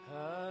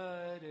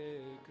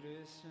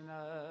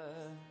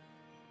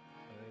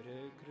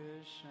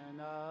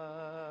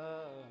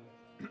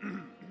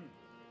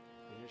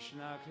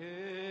Krishna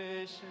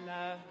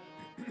Krishna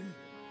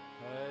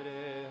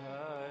Hare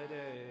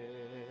Hare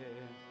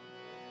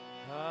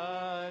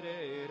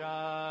Hare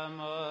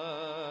Rama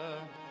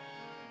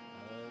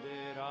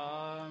Hare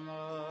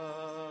Rama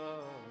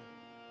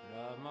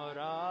Rama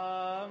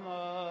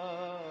Rama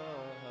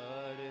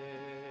Hare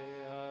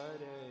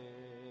Hare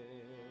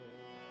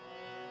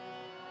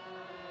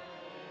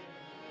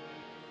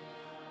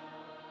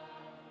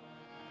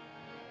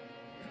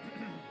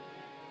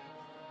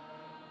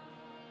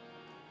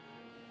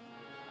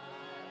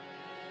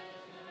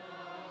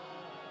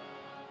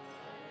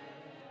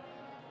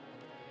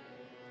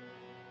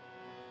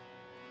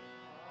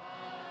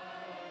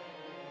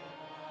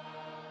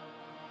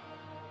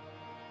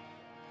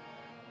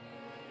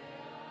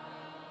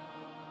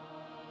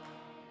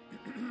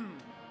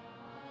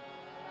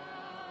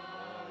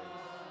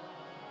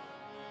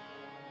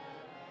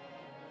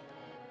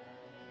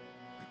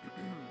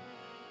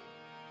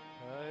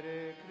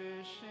Hare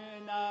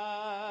Krishna,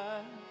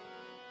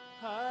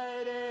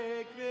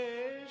 Hare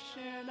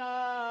Krishna,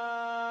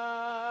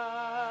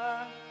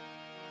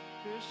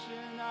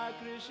 Krishna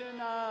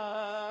Krishna,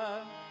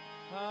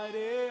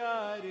 Hare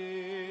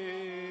Hare,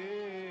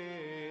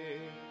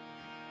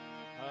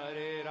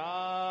 Hare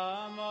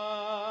Rama,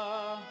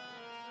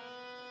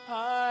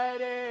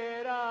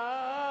 Hare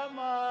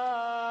Rama,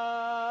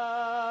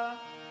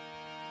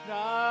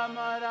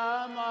 Rama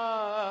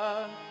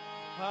Rama,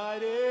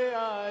 Hare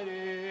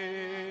Hare,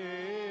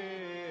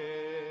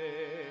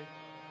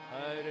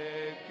 Hare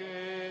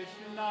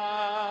Krishna,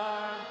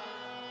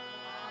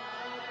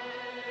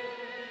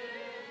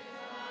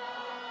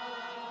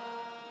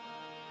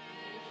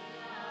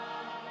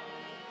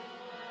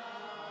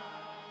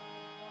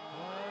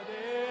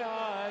 Hare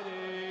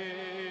Hare,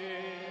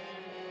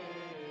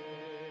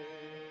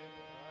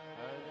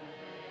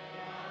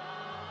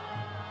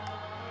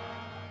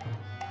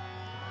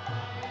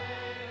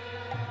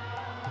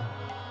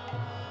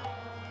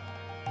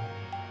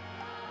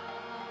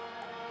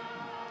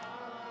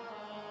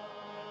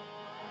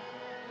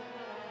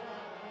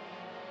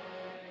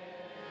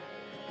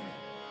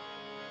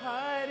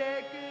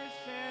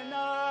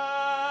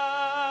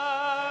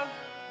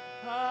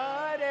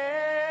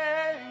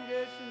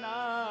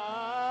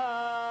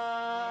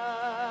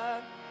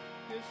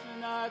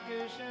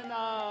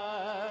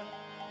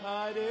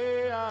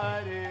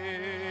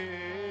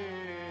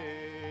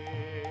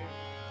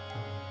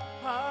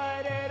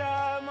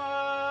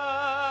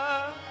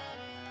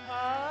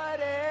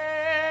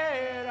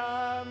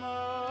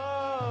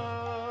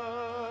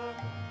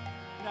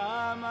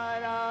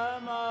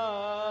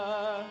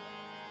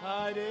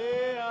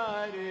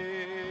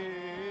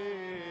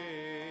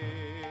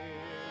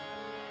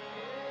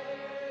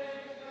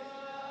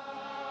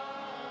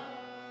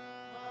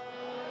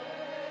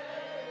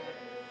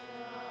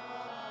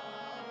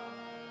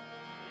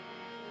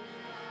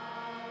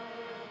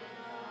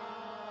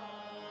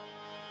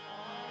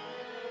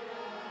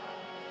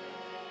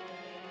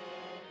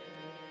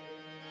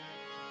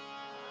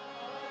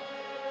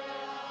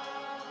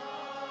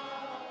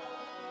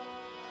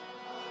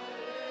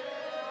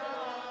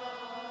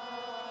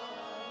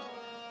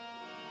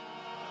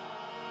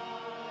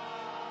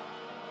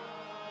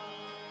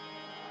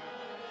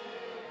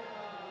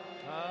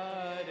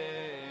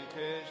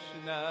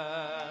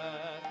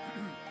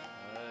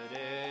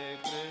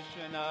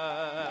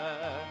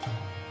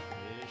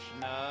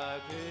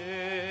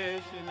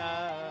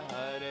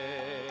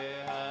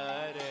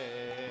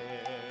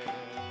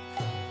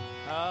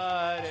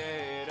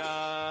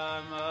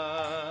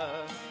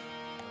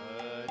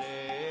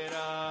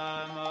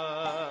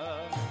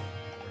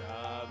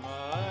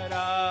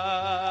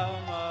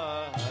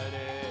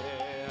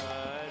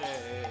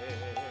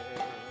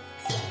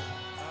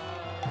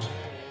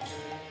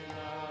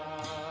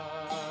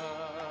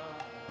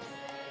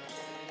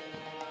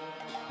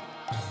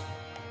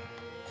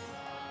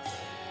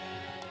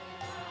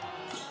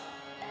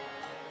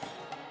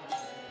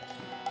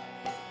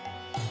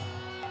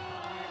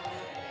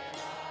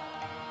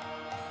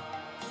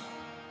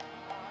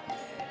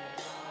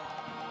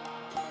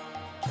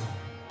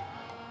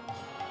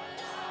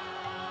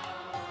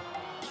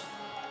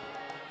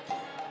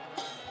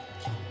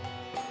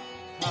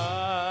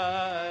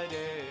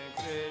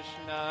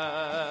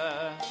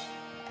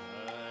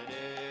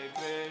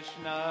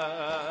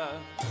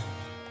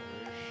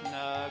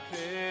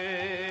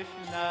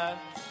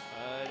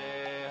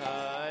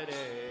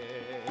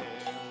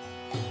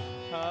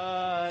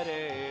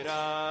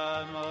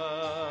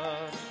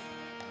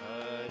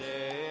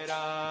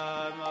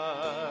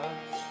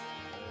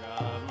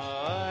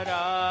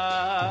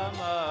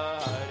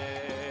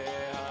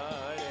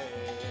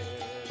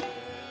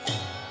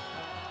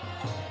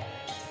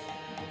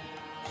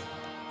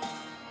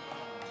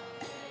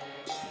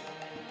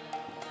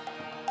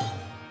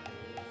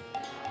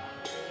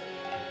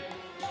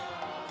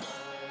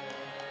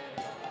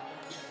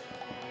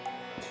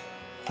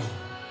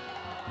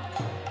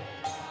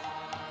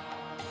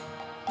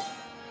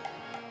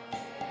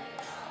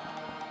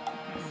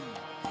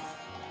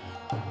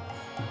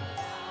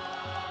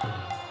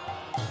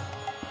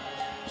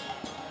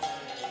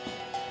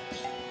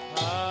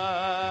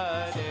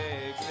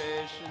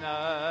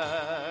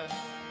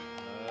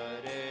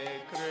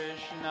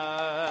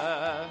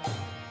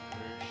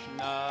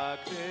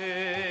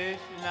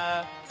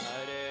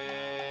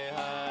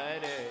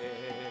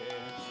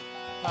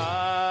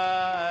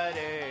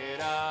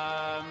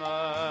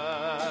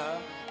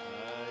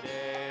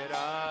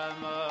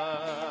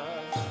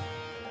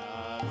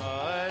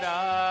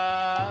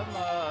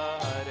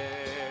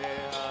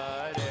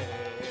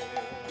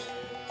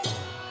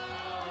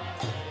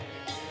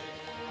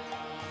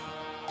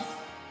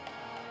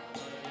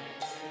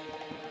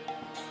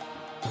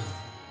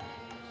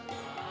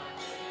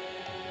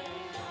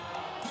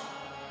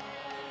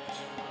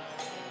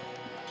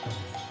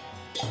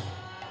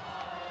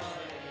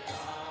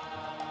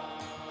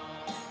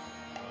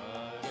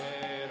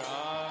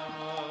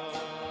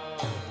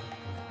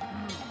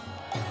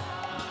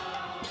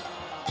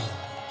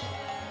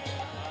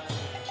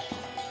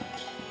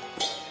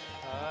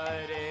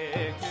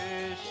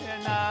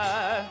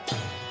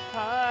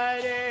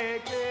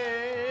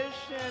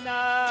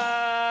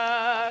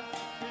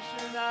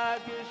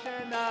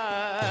 Krishna,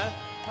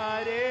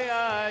 Hare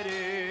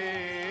Hare,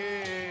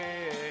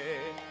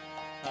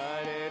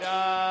 Hare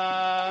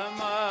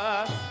Rama,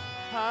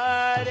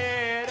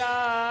 Hare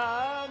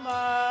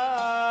Rama,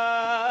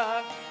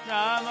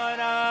 Rama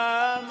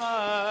Rama,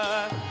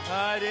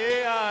 Hare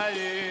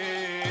Hare.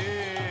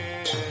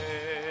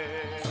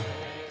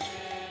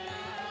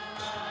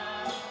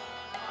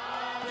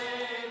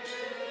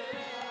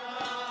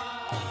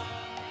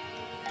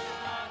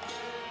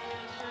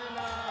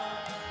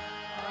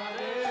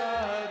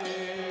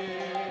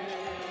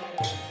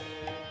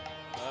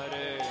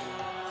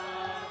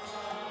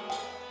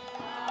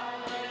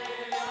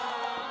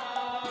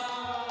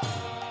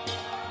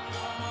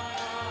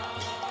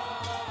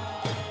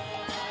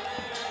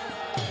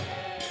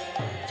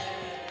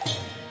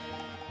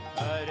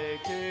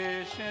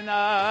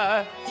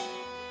 Krishna,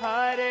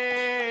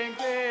 Hare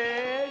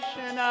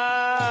Krishna,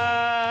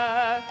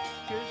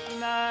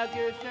 Krishna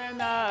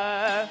Krishna,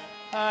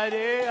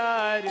 Hare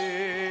Hare,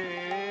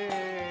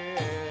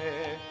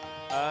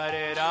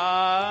 Hare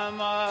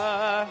Rama,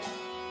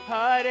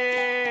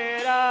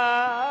 Hare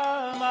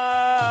Rama,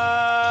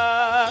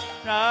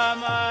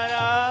 Rama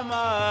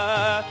Rama,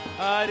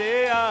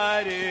 Hare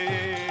Hare.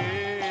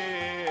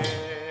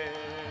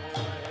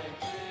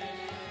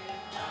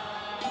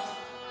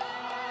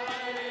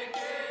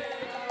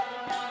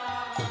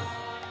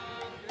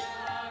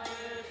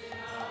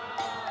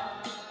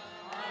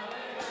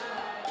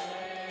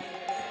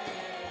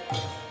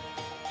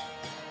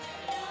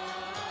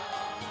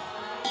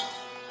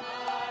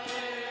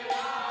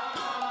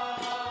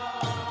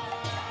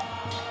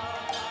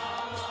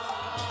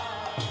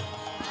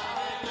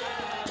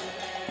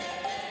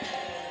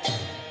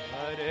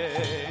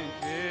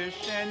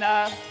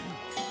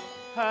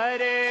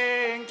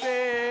 Hare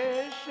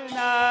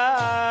Krishna,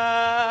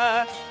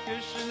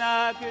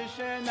 Krishna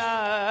Krishna,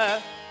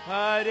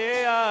 Hare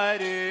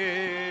Hare,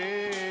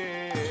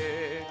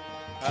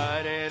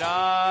 Hare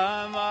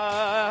Rama,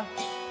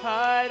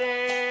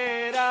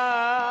 Hare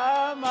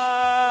Rama,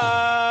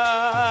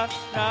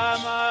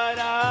 Rama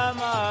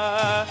Rama,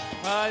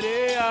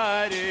 Hare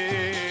Hare.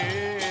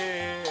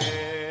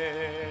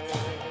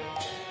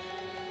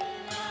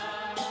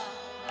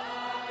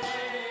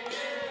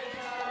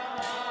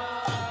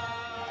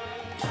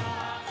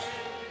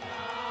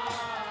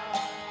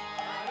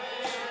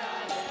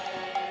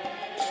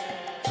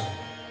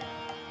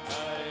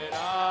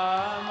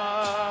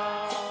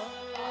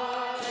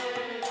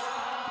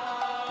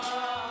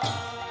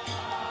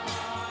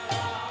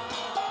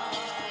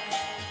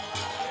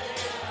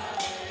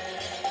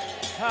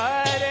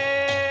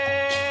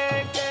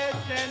 Hare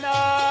Krishna,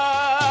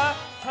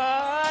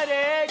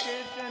 Hare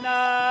Krishna,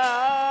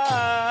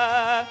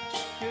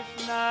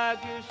 Krishna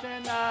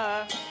Krishna,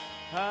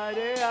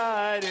 Hare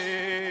Hare,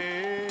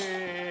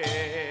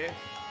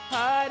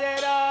 Hare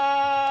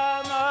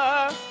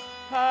Rama,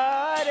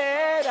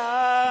 Hare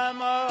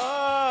Rama,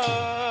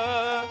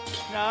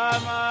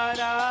 Rama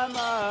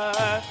Rama,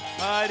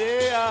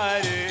 Hare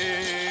Hare.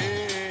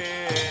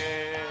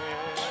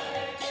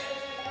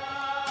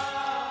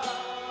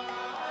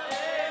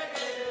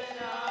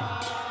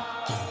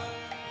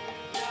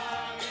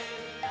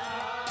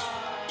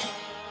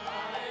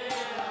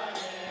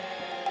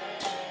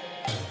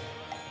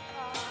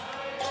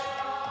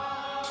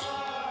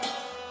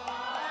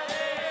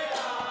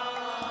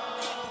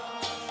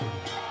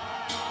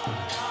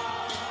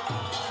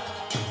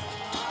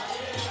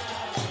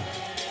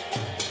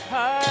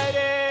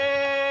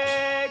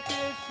 Hare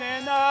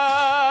Krishna,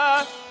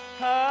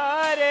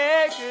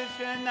 Hare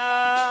Krishna,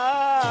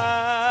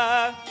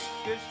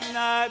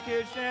 Krishna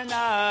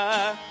Krishna,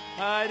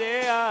 Hare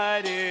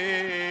Hare,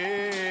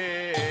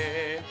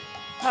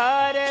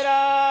 Hare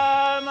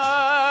Rama,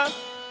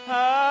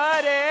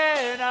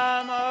 Hare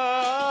Rama,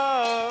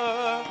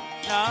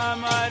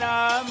 Rama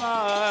Rama,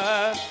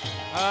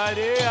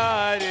 Hare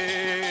Hare.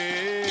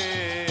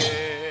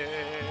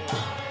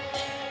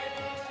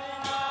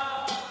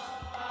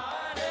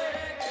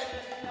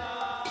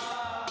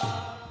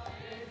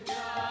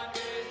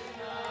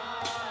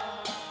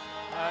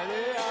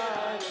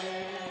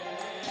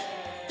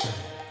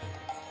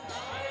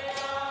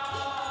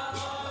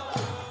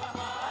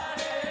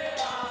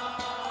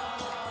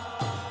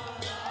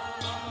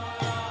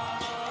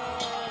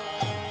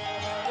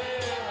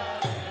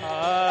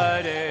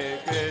 Hare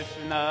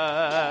Krishna,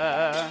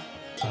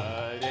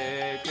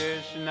 Hare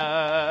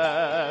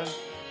Krishna,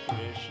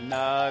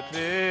 Krishna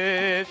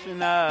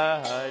Krishna,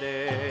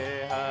 Hare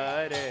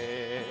Hare,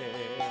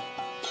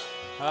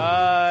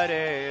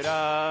 Hare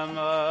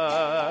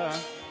Rama,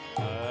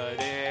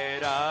 Hare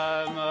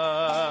Rama,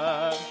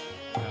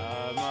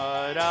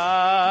 Rama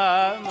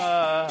Rama,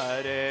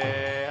 Hare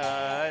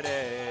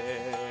Hare,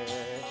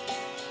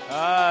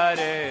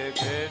 Hare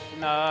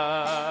Krishna.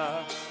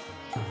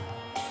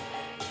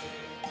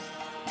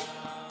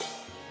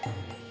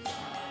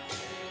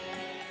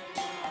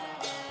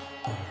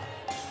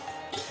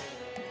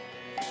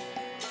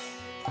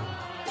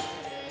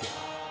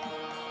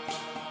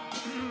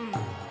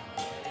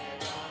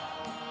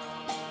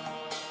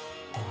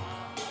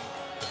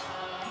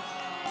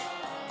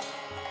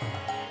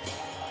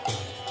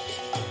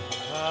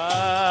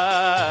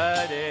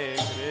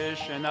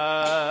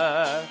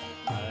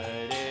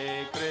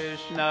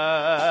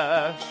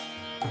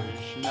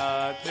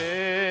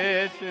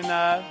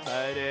 Krishna,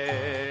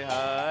 Hare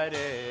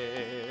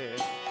Hare,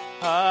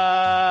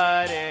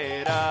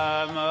 Hare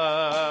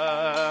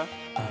Rama,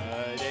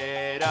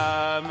 Hare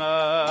Rama,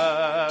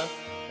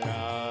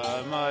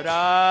 Rama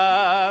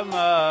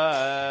Rama,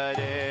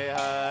 Hare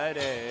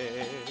Hare,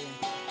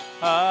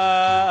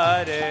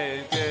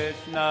 Hare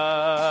Krishna.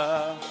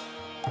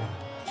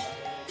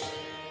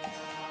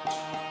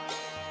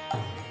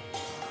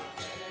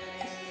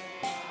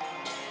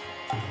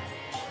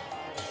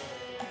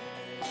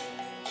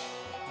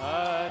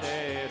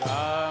 Hare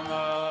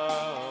Rama,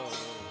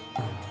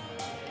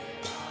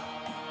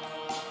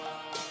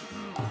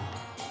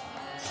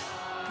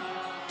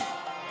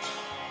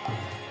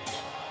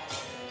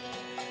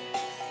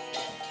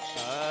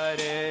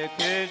 Hare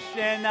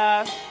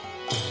Krishna,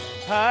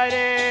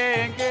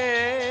 Hare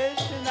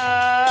Krishna,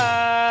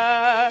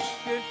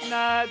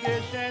 Krishna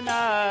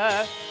Krishna,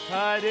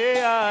 Hare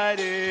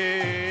Hare,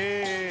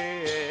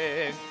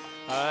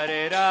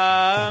 Hare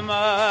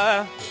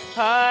Rama,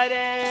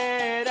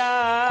 Hare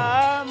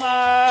Rama,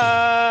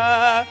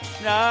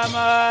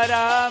 Rama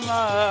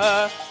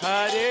Rama,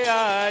 Hare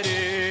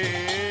Hare.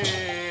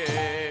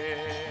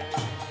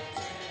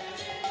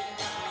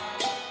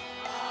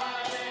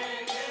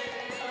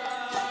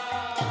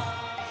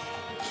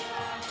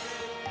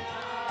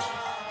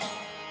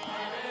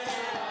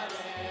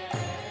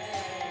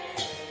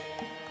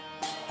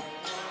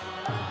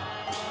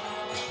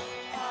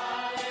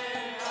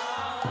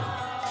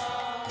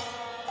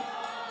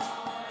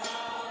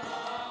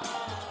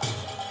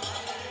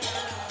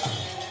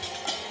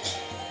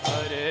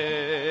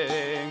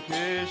 Hare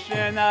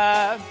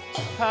Krishna,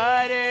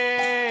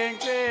 Hare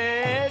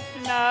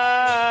Krishna,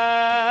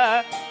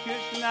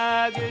 Krishna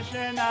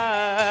Krishna,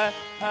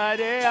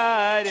 Hare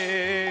Hare,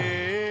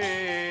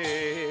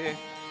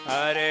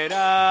 Hare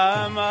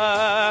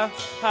Rama,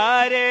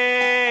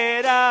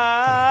 Hare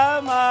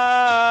Rama,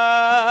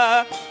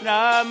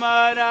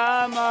 Rama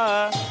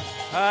Rama,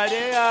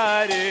 Hare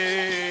Hare.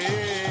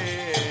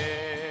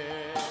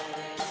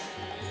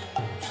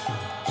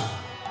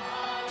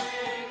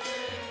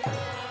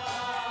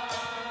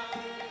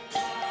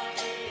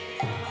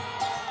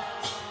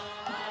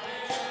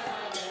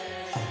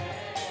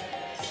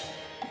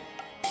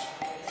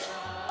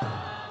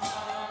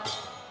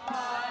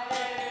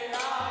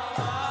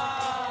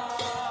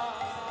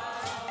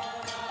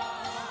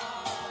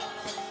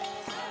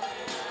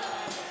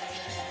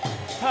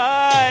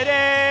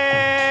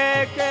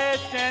 Hare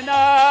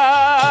Krishna,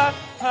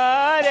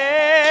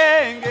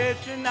 Hare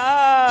Krishna,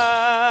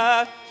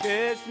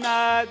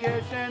 Krishna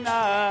Krishna,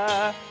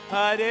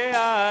 Hare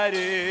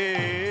Hare,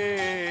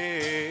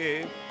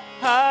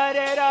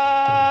 Hare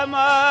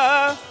Rama,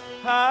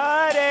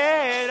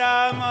 Hare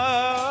Rama,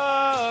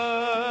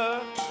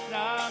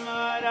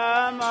 Rama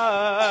Rama,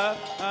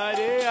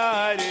 Hare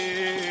Hare.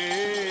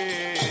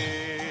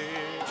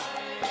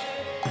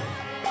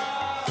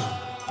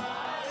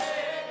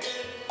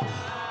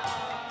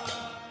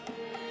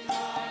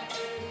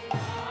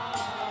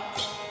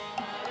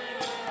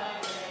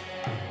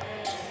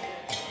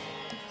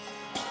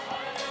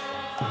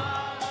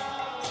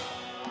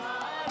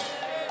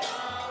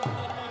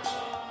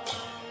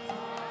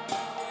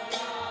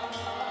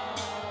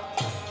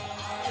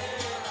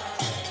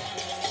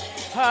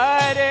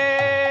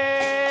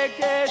 Hare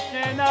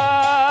Krishna,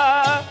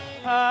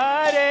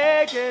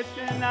 Hare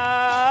Krishna,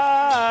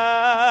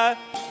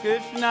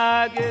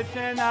 Krishna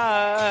Krishna,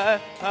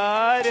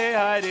 Hare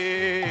Hare,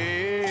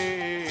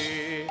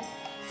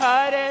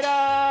 Hare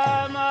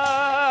Rama,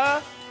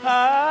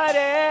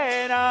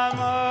 Hare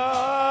Rama,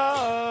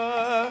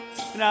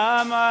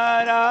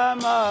 Rama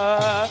Rama,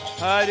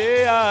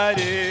 Hare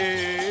Hare.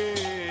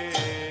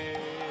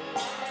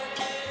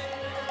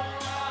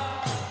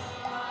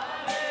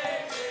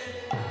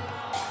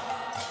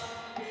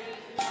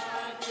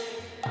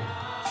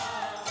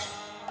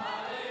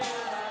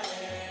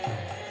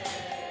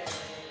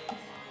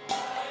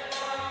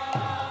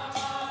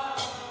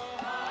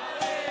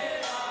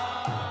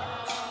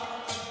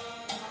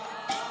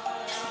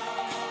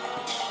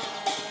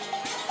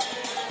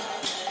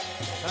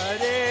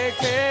 Hare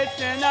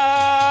Krishna,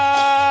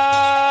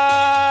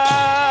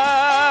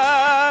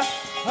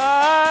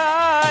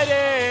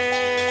 Hare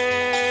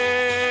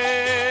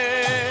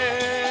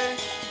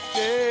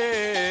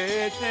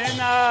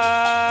Krishna,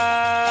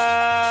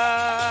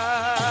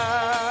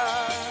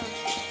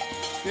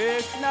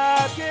 Krishna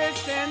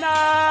Krishna,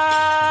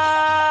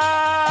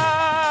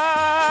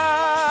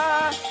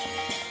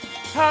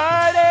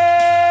 Hare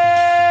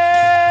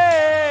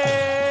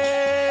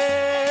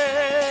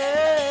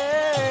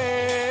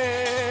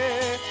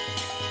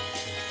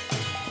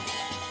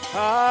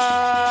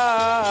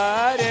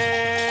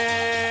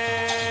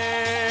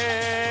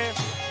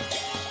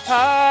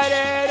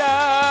Hare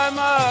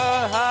Rama,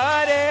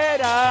 Hare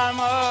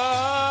Rama,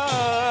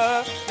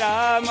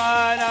 Rama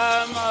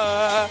Rama,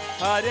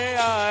 Hare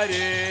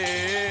Hare,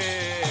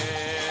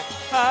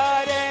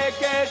 Hare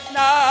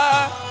Krishna,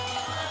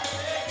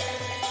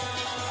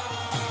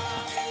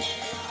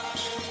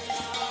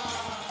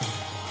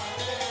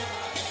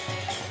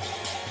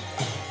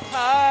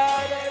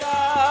 Hare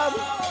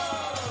Rama,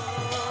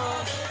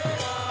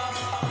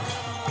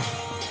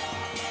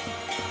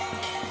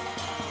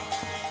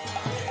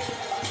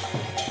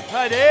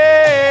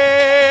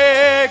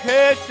 Hare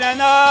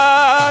Krishna,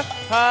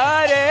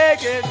 Hare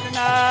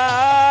Krishna,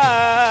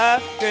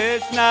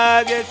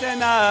 Krishna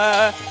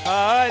Krishna,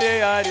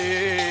 Hare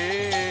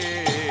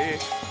Hare,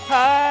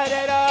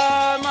 Hare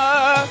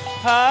Rama,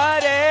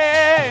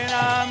 Hare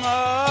Rama,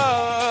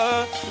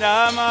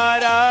 Rama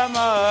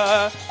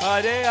Rama,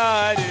 Hare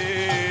Hare.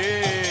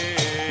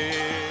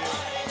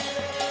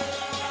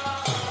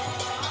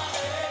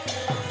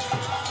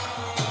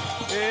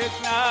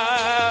 Krishna.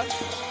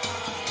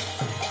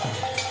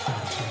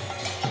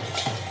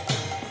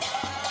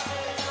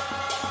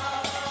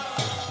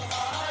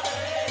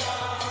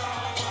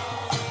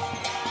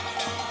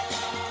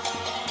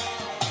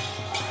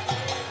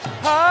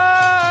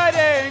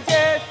 Hare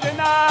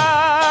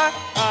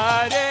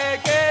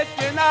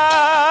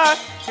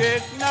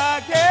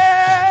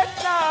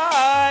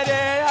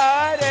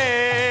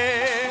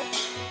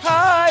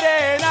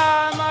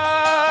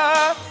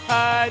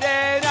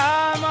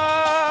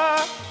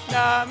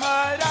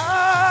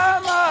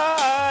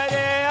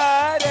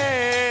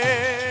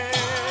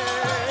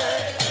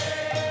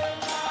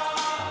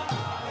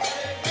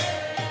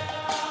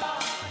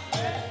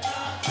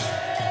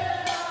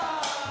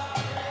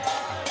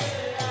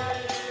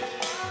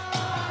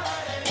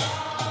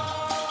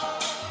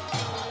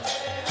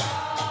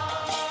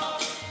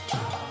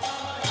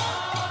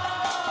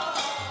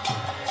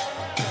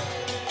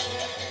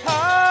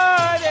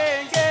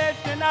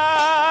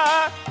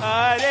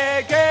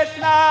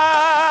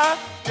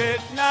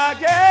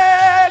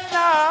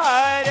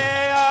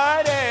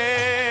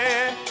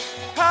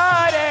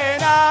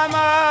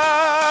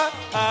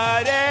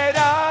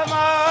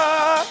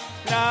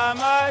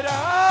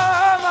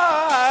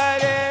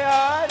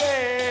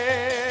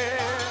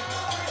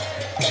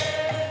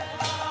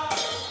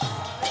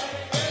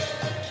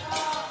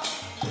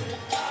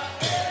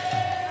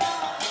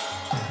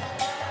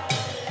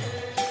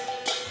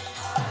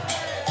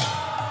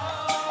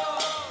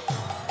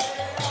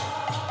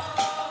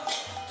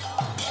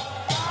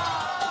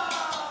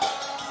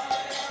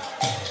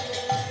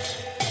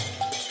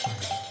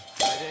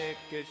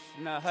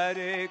Krishna,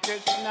 Hare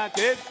Krishna,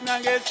 Krishna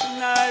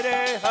Krishna,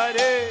 Hare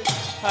Hare,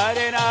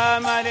 Hare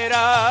Rama, Hare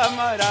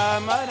Rama,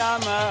 Rama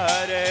Rama,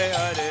 Hare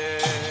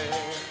Hare.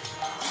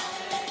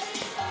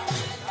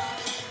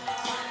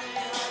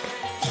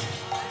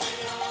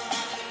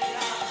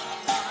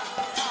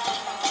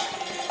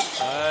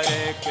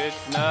 Hare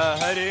Krishna,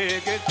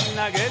 Hare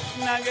Krishna,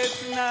 Krishna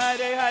Krishna,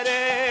 Hare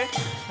Hare,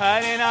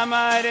 Hare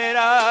Rama, Hare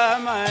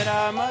Rama,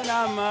 Rama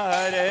Rama,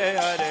 Hare Hare. Hare Krishna, Krishna Krishna, Hare Hare, Hare Rama, Rama Rama, Hare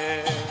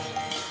Hare.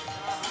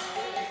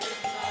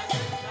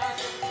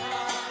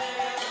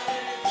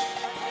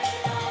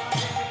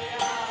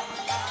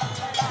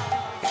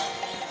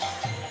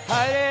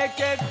 Hare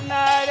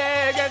Krishna,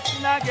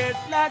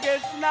 Krishna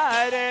Krishna,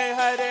 Hare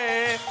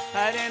Hare,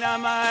 Hare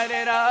Rama,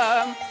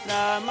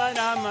 Rama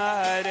Rama,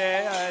 Hare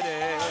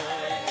Hare.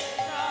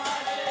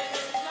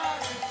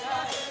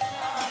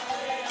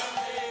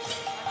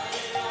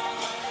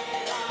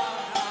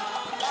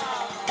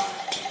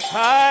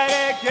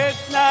 Hare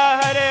Krishna,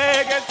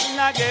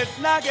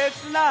 Krishna Krishna, Hare Hare, Hare Rama, Rama Rama, Hare Hare. Hare Krishna, Krishna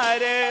Krishna,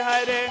 Hare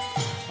Hare,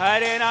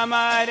 Hare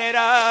Rama,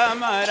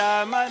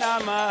 Rama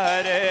Rama,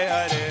 Hare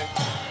Hare.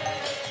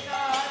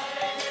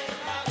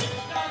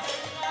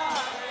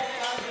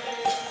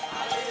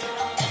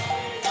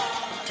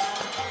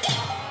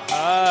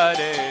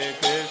 Hare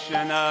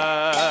Krishna,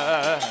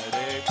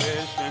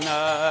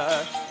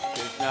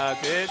 Krishna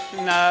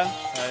Krishna,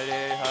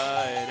 Hare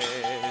Hare,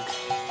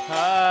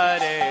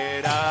 Hare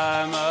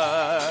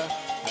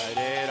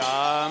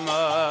Rama,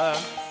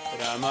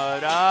 Rama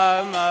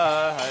Rama,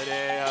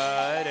 Hare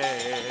Hare,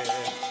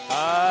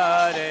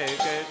 Hare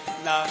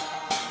Krishna.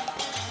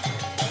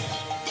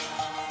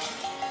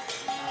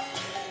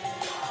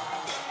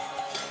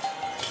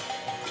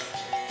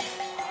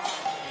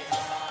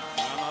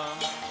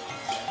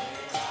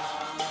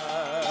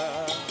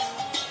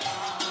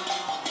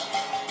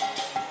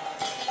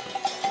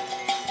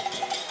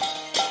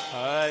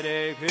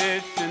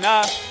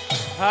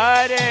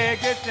 Hare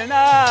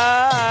Krishna,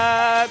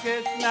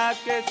 Krishna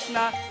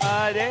Krishna,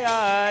 Hare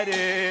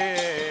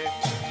Hare,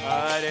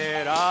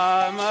 Hare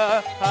Rama,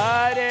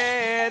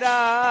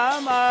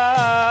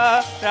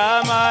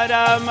 Rama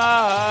Rama,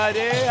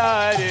 Hare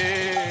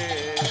Hare.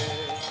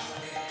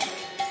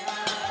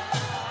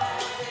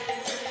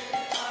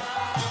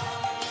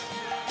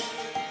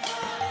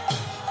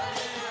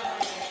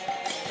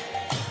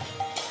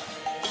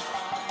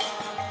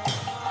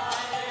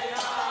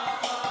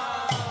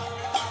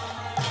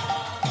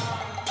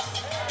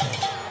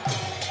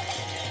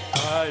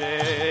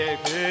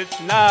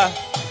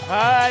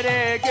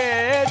 Hare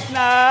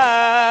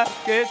Krishna,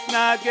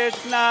 Krishna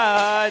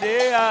Krishna,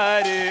 Hare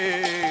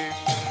Hare,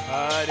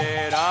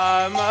 Hare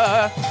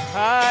Rama,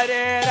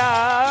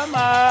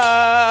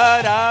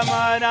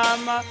 Rama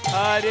Rama,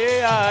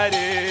 Hare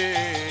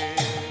Hare.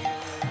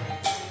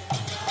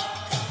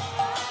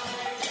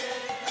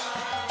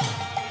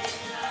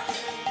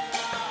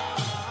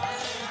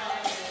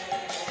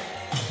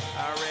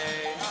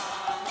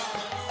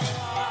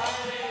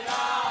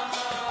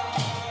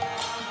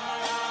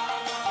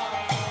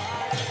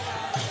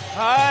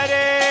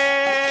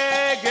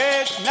 Hare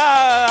Krishna,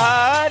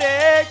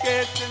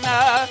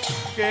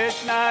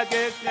 Krishna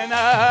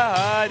Krishna,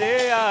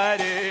 Hare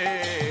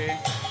Hare,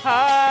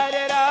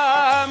 Hare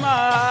Rama,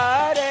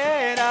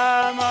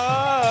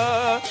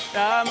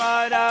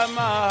 Rama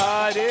Rama,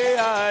 Hare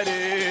Hare.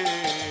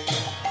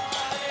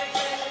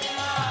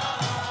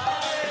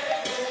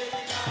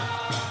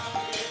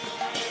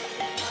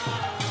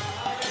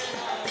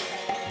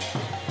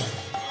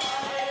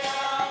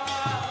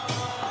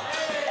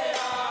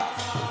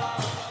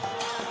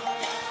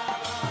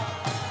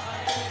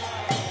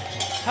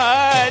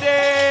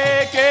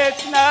 Hare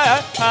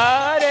Krishna,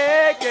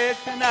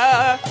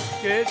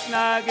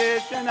 Krishna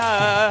Krishna,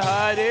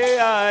 Hare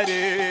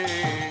Hare,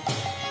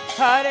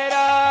 Hare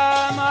Rama,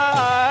 Rama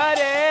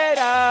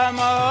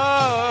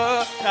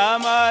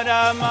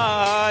Rama,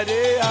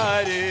 Hare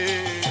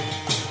Hare.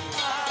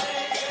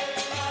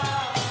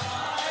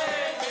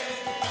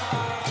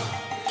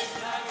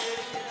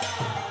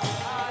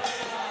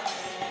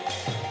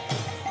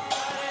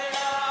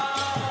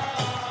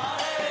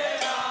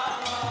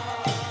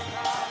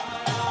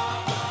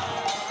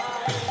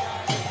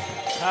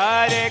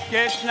 Hare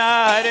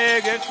Krishna,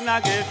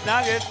 Krishna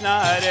Krishna,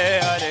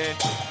 Hare Hare,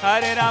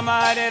 Hare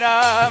Rama,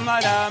 Rama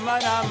Rama,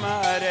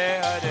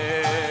 Hare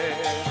Hare.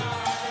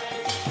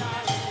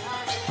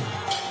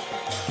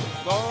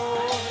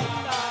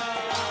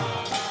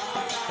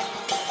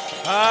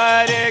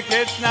 Hare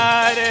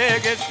Krishna,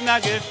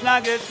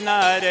 Krishna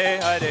Krishna, Hare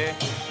Hare,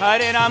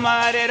 Hare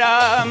Rama,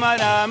 Rama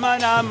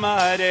Rama,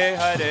 Hare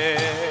Hare.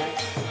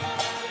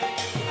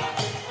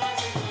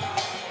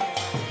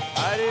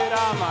 Hare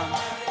Rama.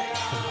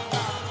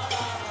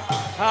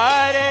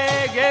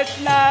 Hare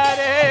Krishna,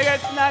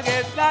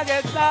 Krishna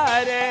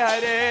Hare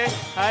Hare,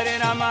 Hare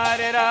Rama,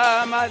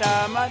 Rama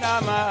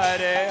Rama,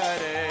 Hare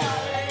Hare.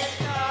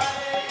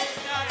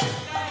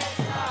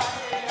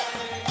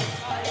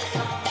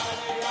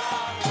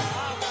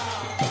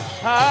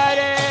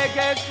 Hare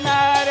Krishna,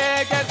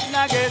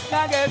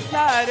 Krishna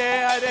Hare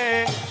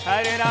Hare,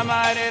 Hare Rama,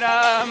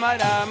 Rama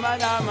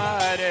Rama,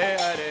 Hare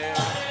Hare.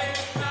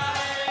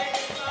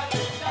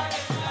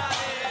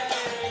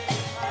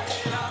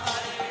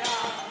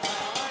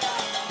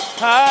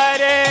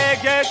 Hare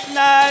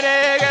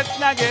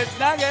Krishna,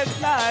 Krishna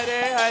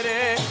Hare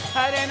Hare,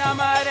 Hare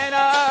Rama,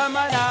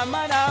 Rama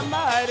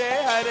Rama, Hare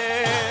Hare.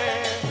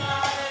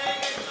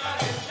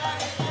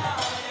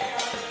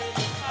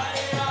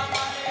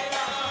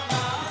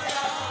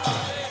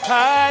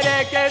 Hare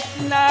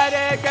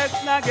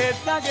Krishna,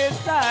 Krishna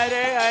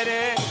Hare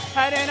Hare,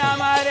 Hare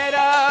Rama,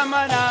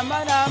 Rama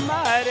Rama,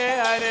 Hare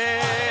Hare.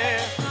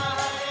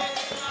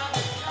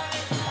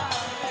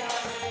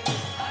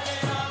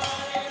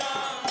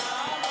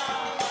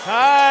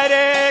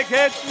 Hare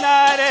Krishna,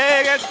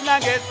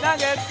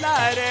 Krishna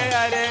Hare Hare, Hare Rama, Rama Rama, Hare Hare. Hare Krishna, Krishna Hare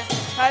Hare,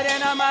 Hare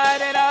Rama,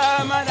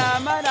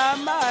 Rama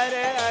Rama,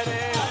 Hare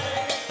Hare.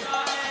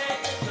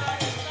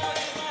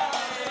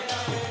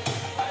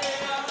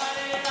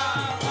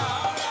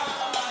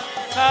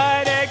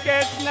 Hare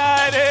Krishna,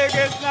 Hare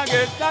Krishna,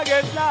 Krishna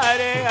Krishna,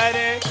 Hare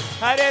Hare,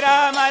 Hare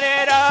Rama,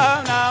 Hare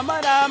Rama,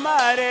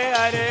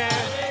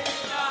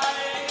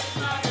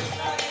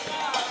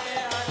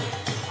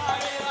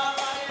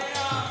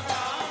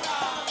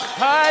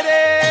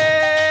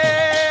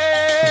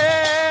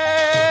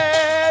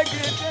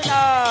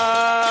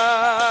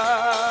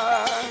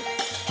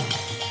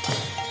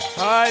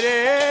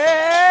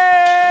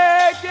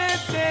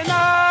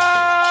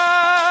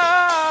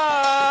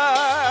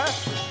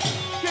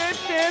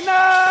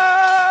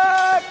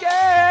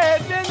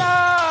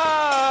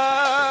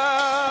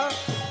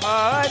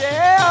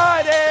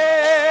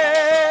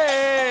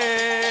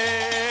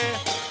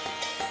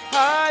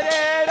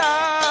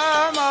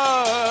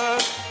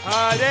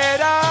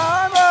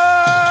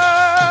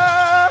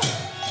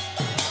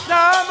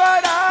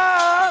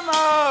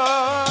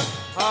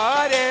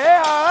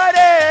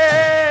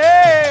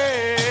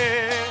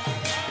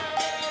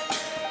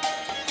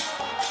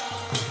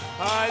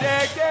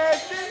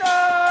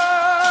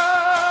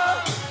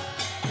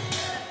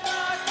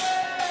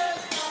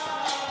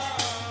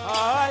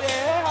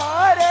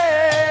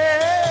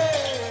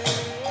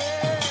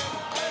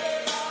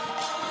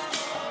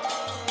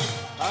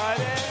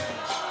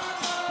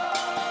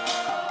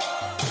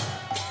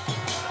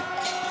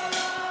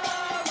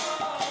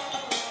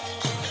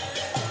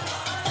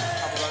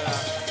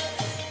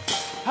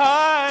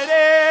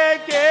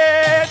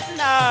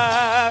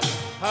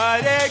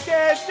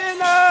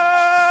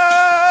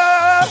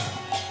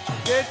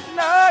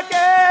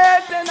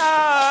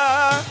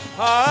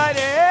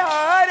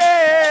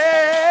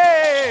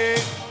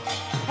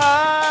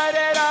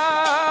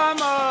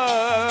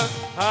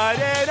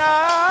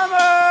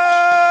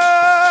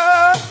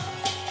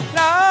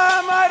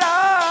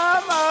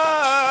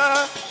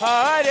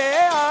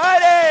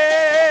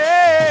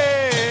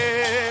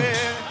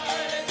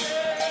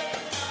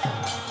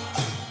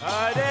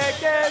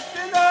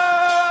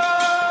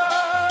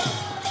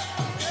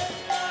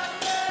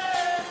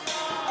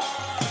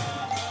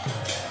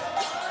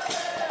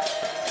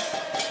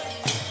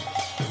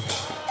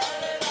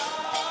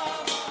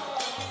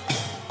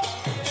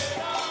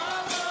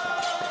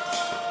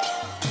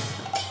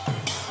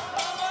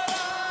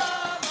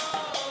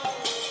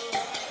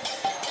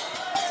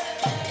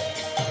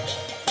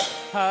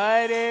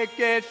 Hare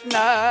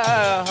Krishna,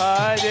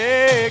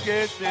 Hare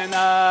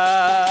Krishna,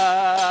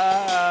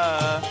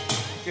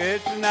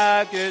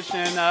 Krishna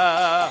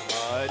Krishna,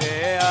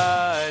 Hare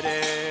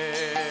Hare,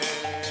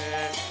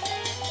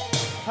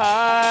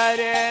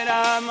 Hare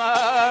Rama,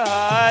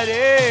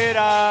 Hare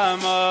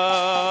Rama,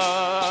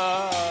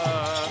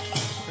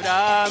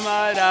 Rama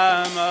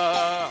Rama,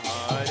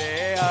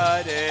 Hare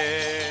Hare.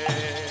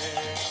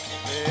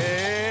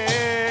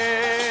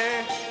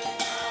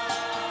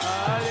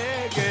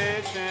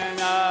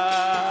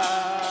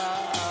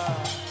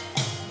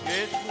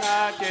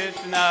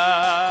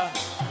 Krishna,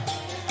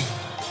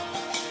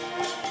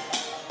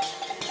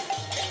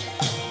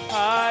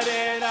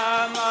 Hare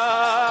Rama,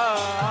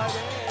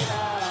 Hare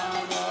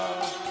Rama,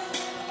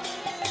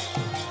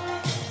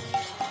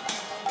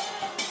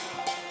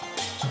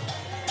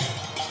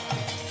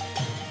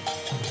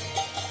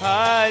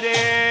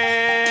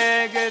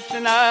 Hare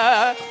Krishna,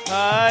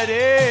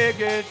 Hare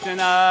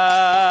Krishna,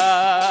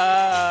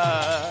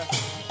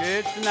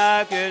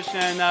 Krishna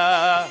Krishna,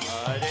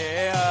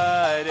 Hare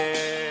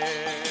Hare.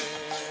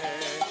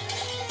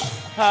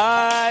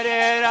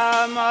 Hare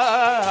Rama,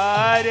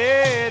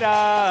 Hare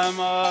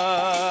Rama,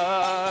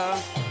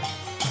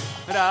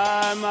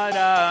 Rama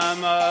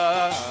Rama,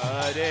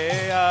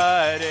 Hare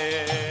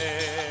Hare.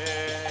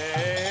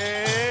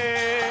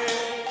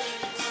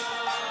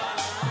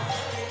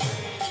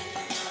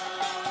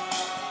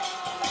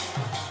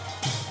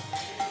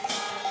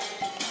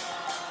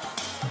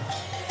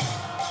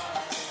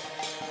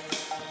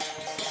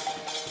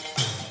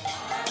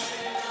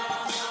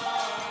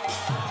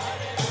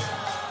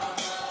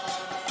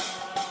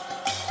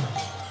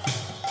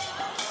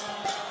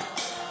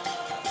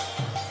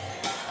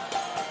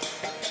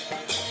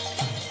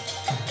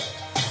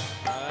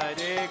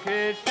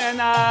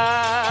 Krishna,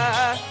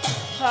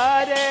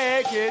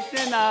 Hare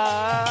Krishna,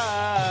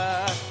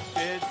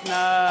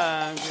 Krishna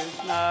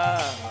Krishna,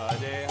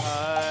 Hare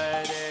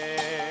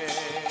Hare,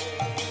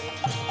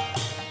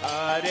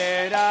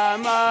 Hare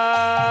Rama,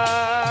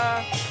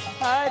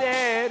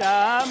 Hare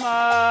Rama,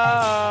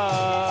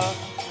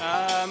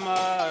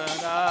 Rama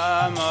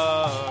Rama,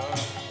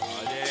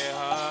 Hare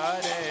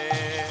Hare,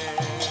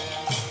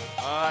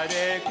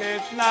 Hare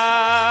Krishna,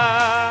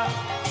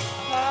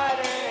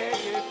 Hare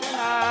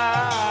Krishna.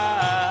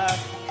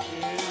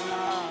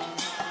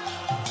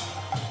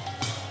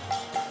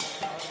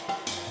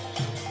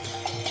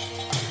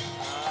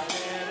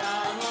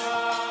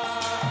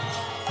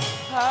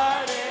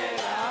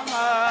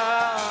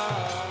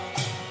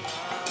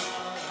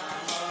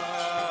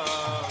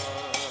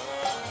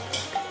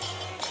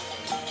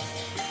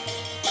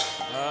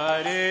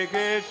 Hare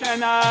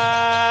Krishna,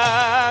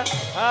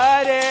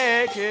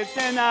 Hare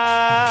Krishna,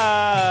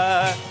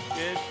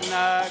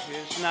 Krishna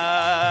Krishna,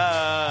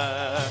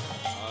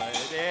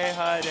 Hare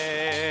Hare,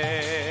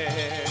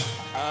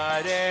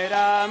 Hare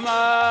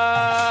Rama,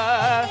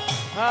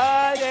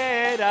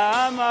 Hare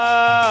Rama,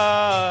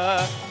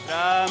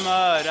 Rama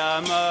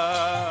Rama,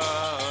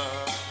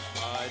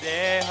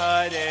 Hare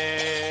Hare.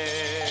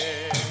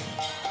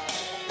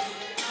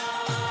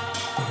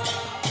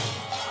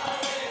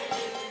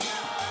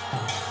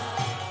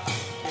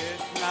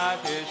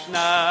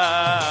 Krishna,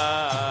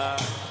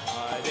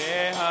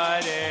 Hare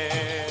Hare,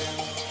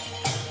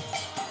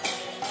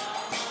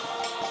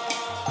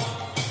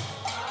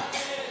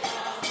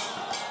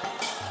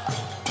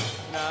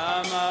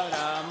 Rama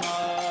Rama,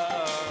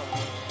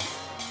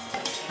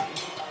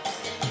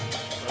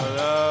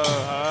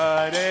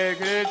 Hare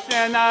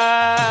Krishna,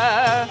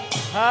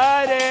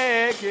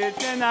 Hare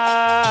Krishna,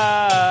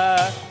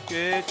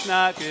 Krishna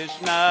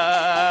Krishna,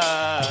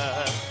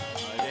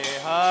 Hare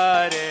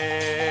Hare,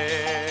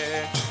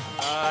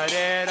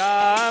 Hare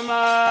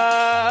Rama,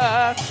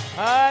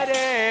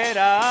 Hare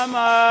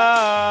Rama,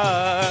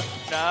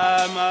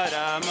 Rama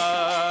Rama,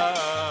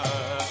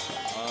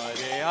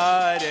 Hare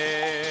Hare,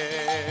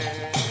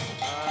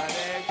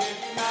 Hare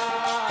Krishna,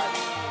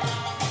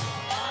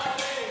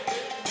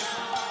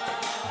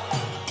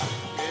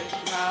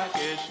 Krishna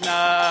Krishna,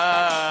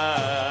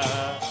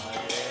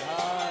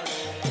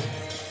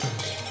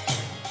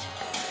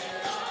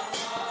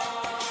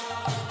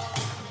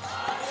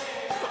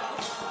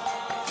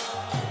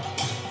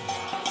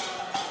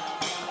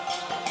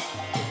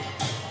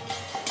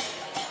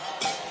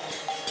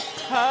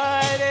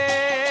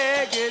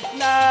 Hare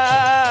Krishna,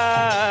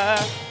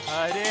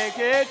 Hare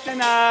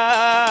Krishna,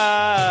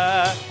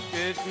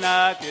 Krishna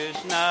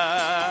Krishna,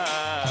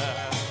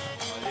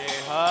 Hare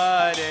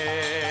Hare,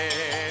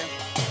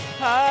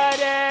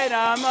 Hare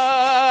Rama,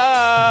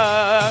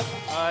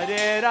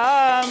 Hare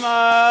Rama,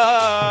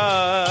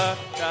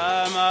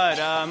 Rama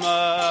Rama,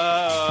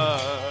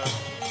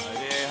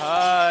 Hare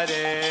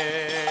Hare,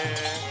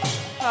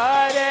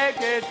 Hare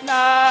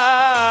Krishna.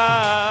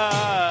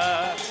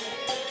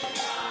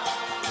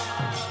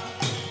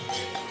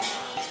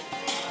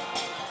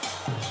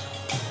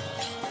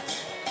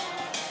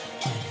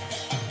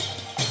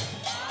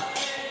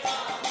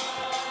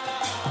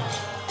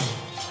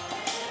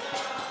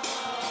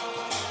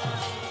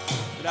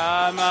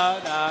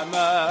 Rama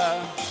Rama,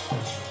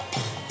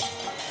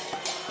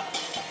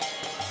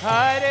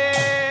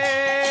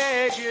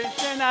 Hare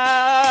Krishna,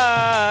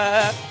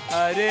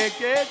 Hare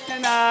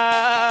Krishna,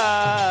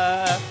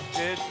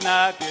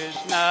 Krishna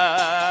Krishna,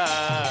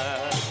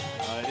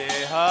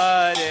 Hare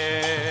Hare,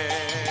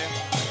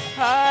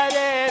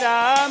 Hare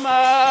Rama,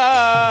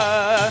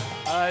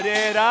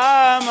 Hare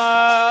Rama,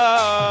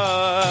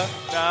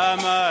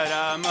 Rama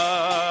Rama,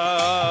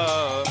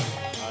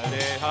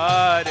 Hare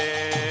Hare.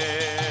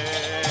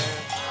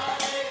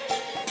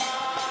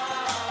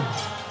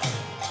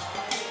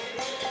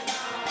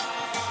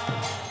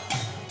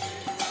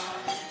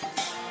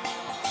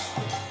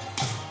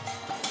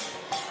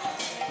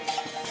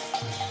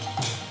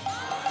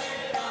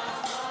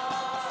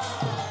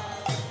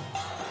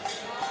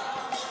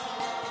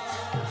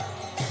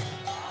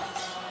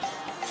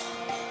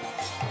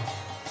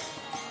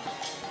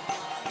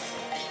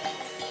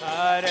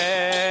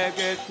 Hare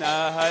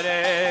Krishna,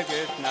 Hare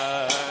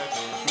Krishna,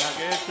 Krishna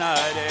Krishna,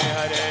 Hare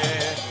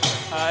Hare,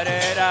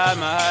 Hare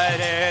Rama,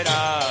 Hare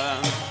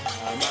Rama,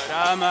 Rama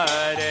Rama,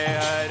 Hare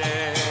Hare.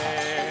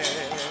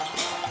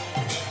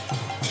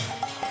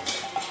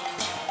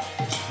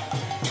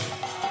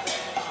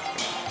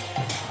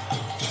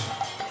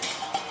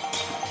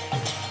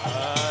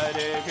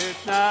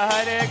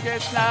 Hare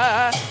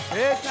Krishna,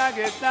 Krishna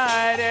Krishna,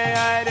 Hare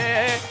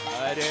Hare,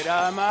 Hare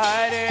Rama,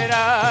 Hare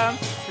Rama,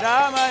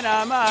 Rama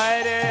Rama,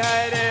 Hare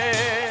Hare.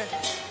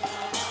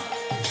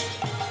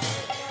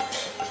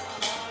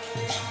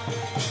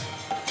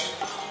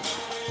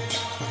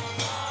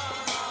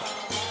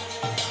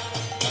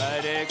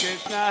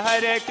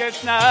 Hare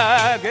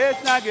Krishna,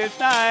 Krishna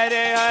Krishna,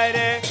 Hare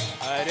Hare,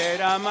 Hare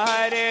Rama,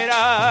 Hare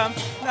Rama,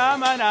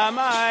 Rama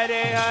Rama,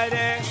 Hare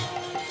Hare.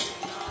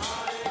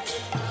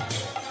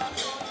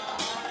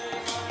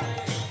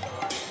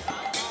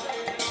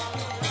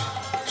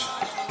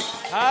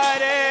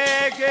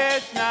 Hare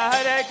Krishna,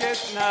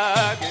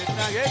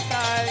 Krishna Krishna,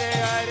 Hare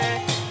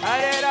Hare,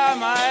 Hare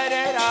Rama,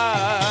 Hare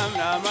Rama,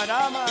 Rama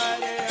Rama,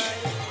 Hare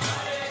Hare.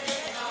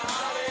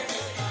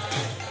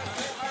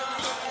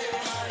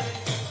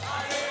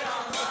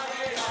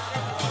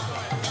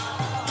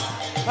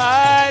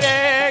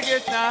 Hare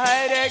Krishna,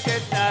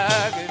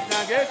 Krishna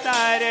Krishna,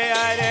 Hare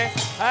Hare,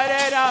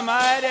 Hare Rama,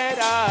 Hare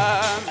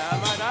Rama,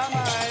 Rama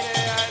Rama,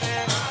 Hare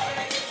Hare.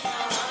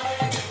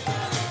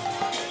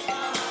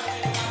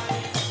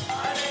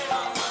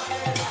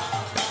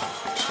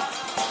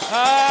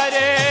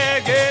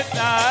 Hare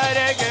Krishna,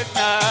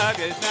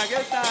 Krishna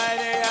Krishna,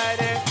 Hare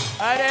Hare,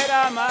 Hare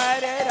Rama,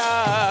 Hare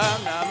Rama,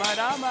 Rama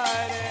Rama,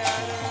 Hare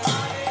Hare.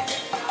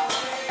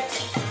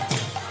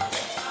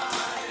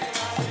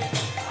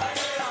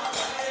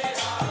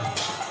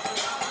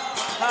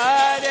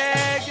 Hare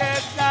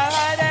Krishna,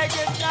 Krishna Krishna, Hare Hare, Hare Rama, Rama Rama, Hare Hare. Hare Krishna,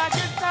 Krishna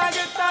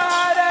Krishna,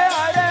 Hare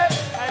Hare,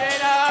 Hare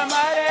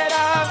Rama,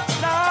 Rama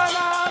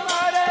Rama,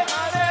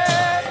 Hare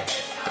Hare.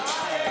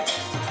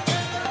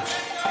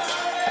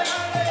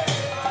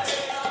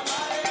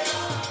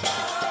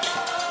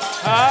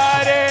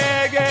 Hare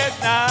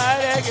Krishna,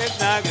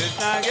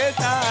 Krishna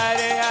Krishna,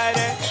 Hare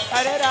Hare,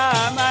 Hare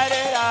Rama,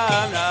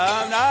 Rama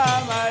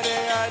Rama, Hare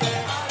Hare.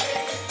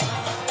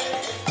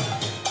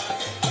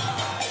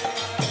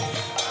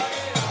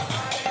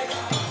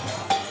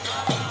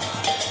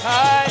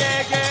 Hare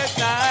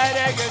Krishna,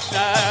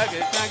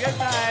 Krishna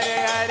Krishna, Hare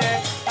Hare,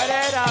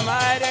 Hare Rama,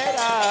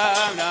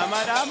 Rama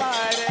Rama,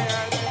 Hare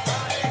Hare.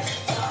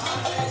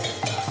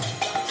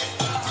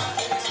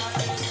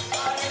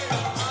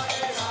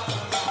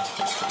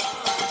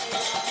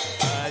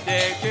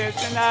 Hare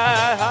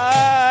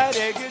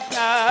Krishna,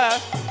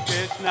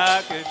 Krishna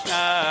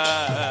Krishna,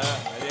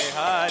 Hare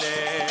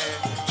Hare,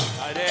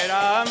 Hare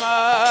Rama,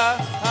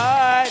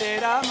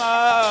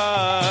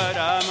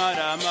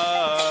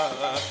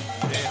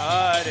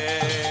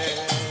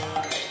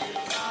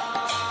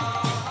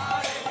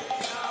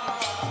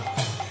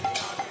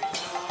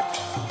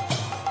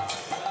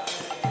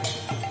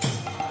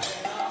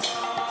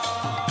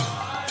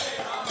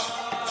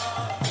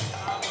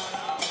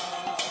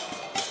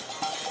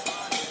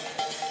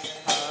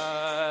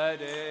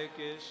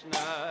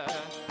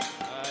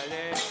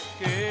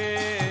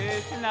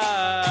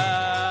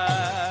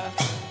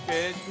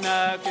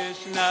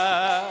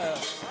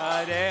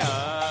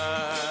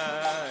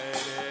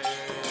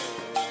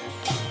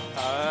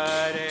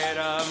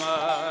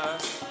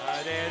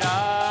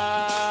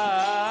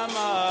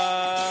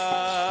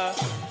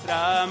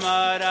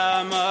 Rama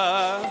Rama,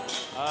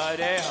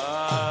 Hare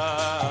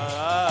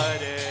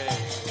Hare,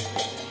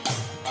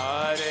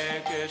 Hare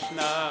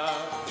Krishna.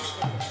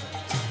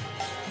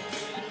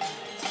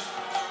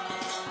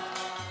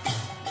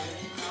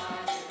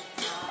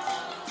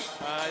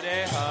 Hare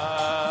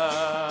Hare,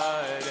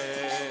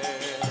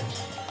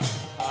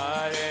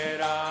 Hare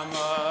Rama.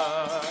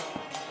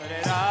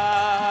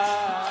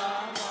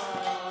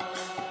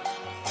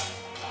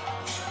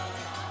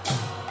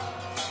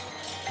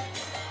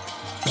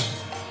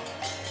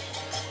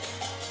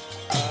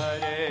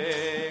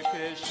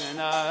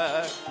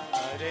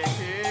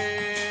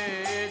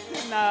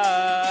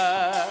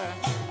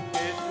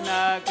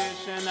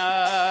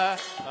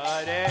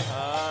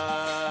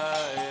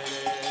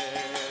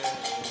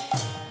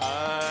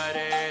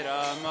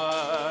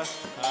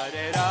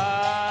 Hare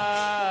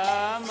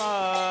Rama,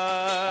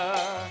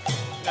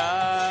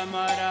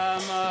 Rama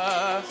Rama,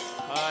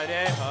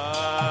 Hare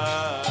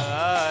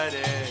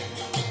Hare,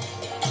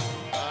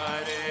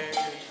 Hare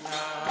Krishna,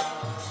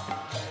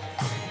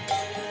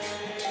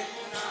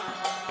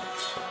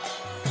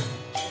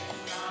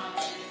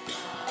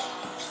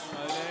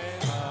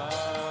 Hare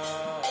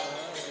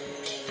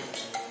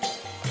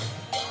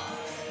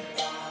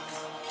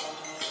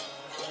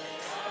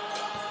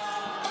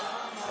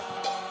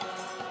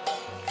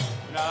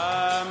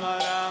Rama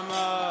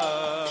Rama,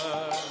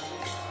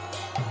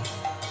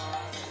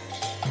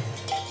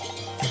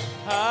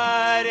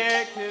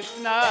 Hare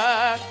Krishna,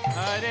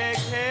 Hare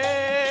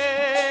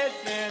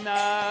Krishna,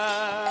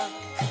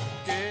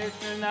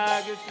 Krishna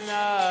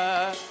Krishna,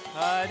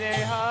 Hare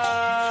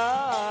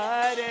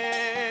Hare,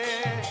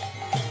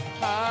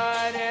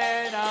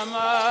 Hare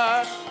Rama,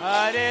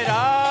 Hare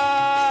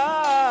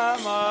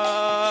Rama,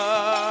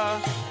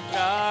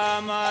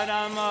 Rama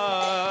Rama,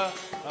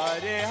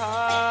 Hare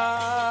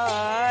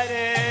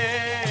Hare.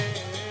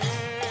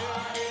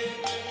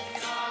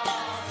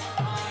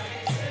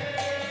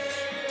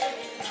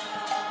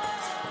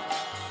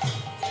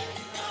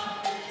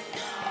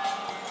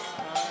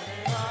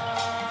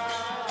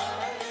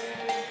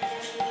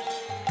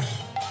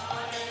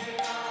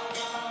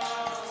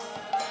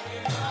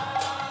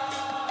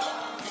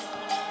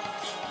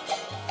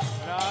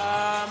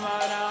 Rama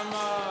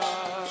Rama,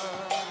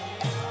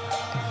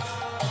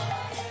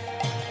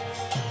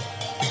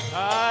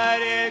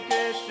 Hare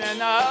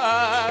Krishna,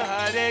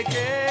 Hare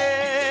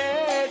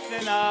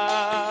Krishna,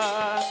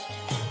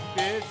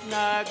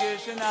 Krishna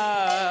Krishna,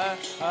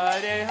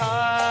 Hare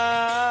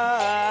Hare,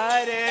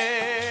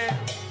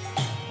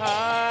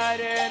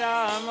 Hare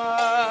Rama,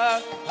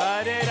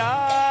 Hare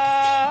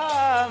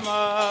Rama,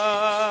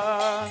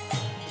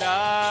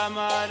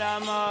 Rama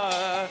Rama,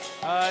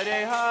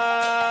 Hare Hare.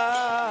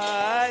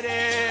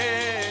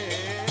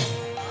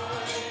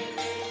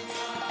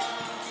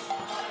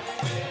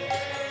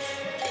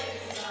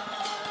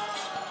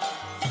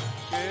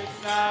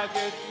 Krishna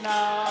Krishna,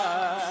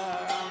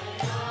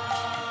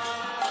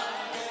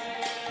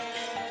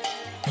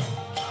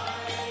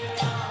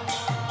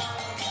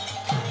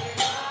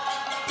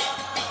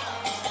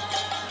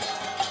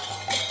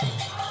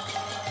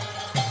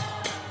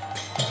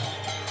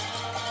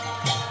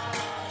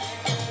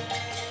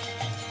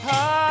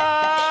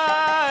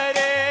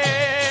 Hare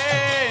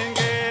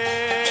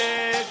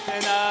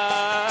Krishna,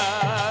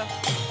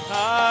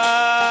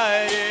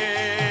 Hare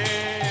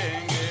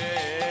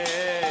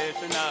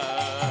Krishna,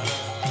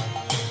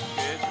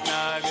 Krishna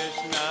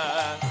Krishna,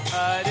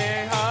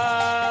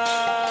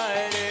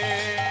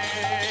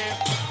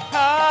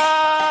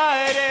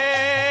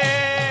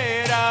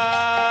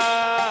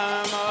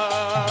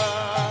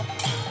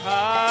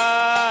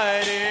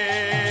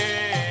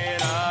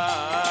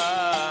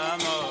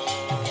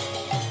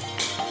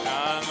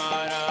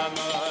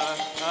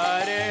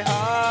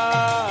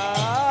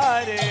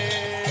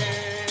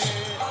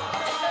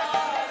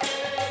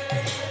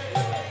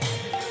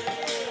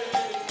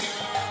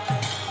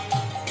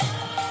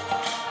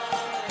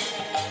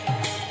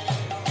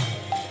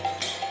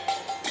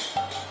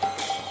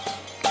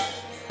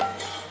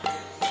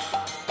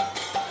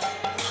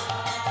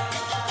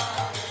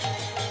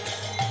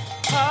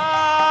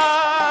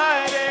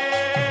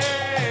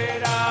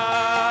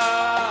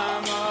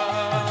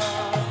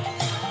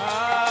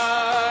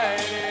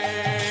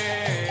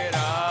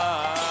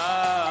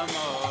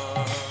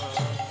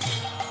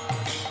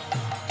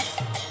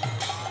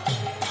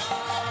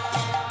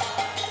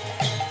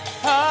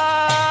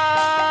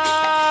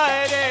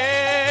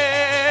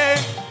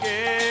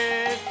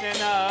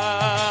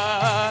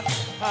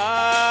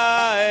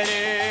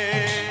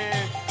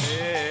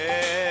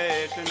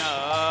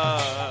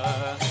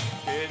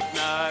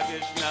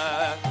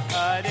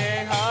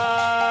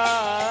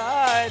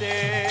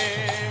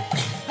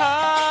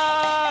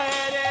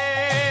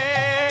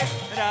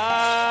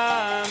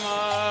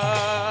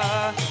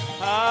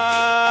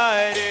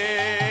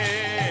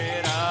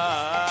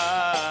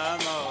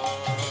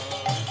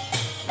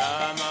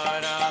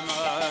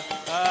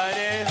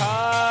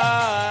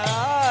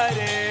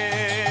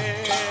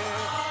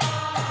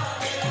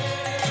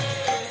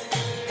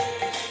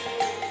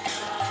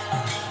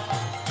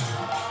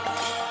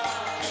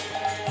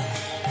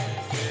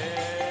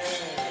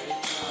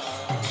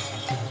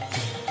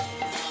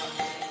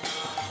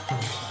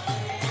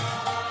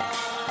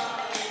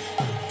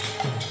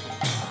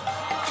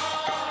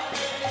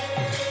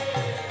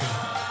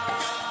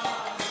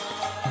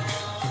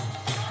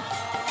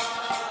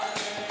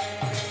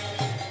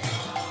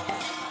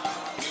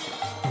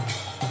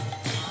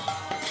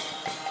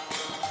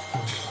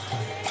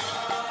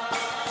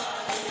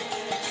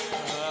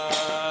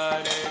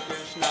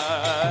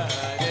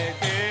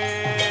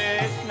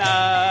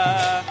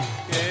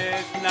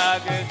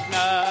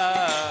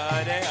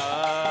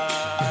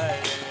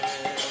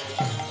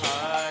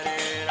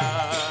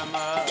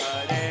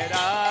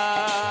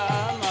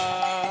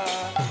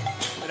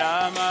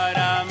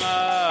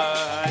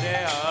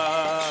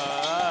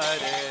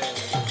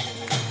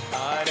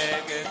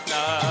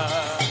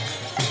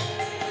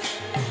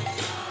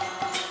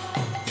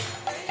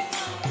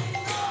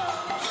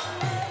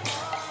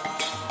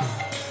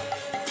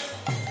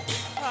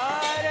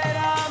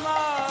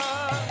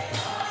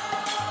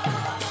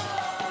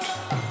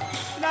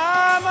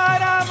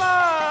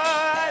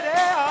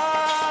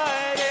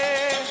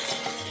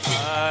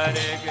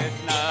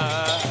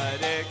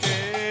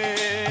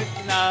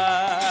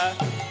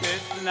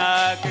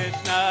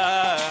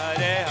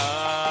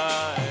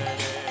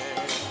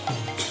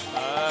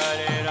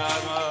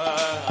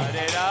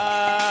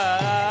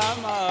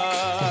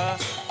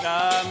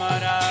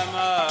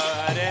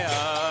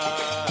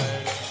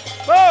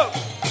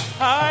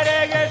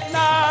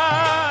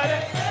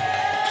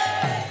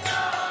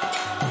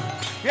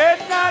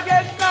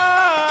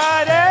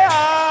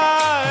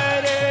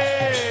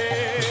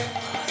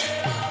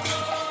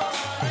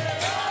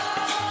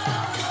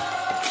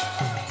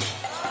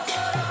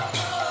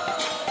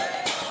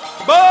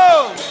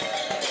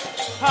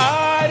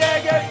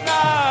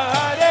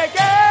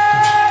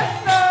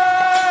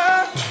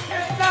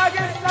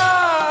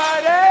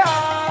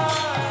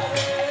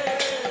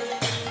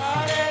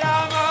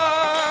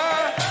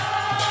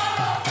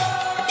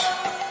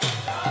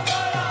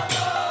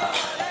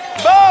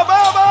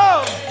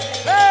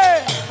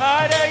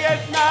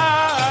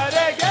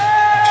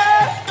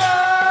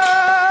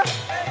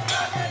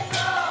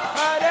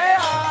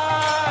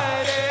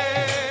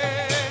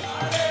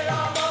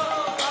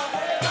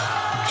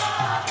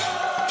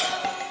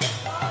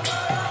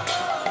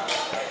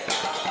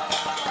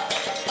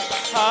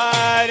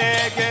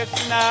 Hare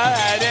Krishna,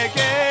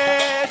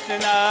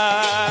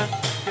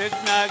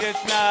 Krishna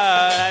Krishna,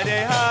 Hare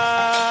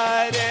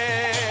Hare,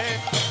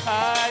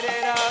 Hare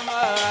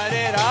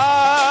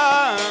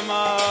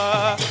Rama,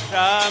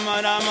 Rama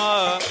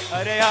Rama,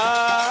 Hare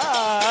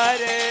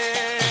Hare.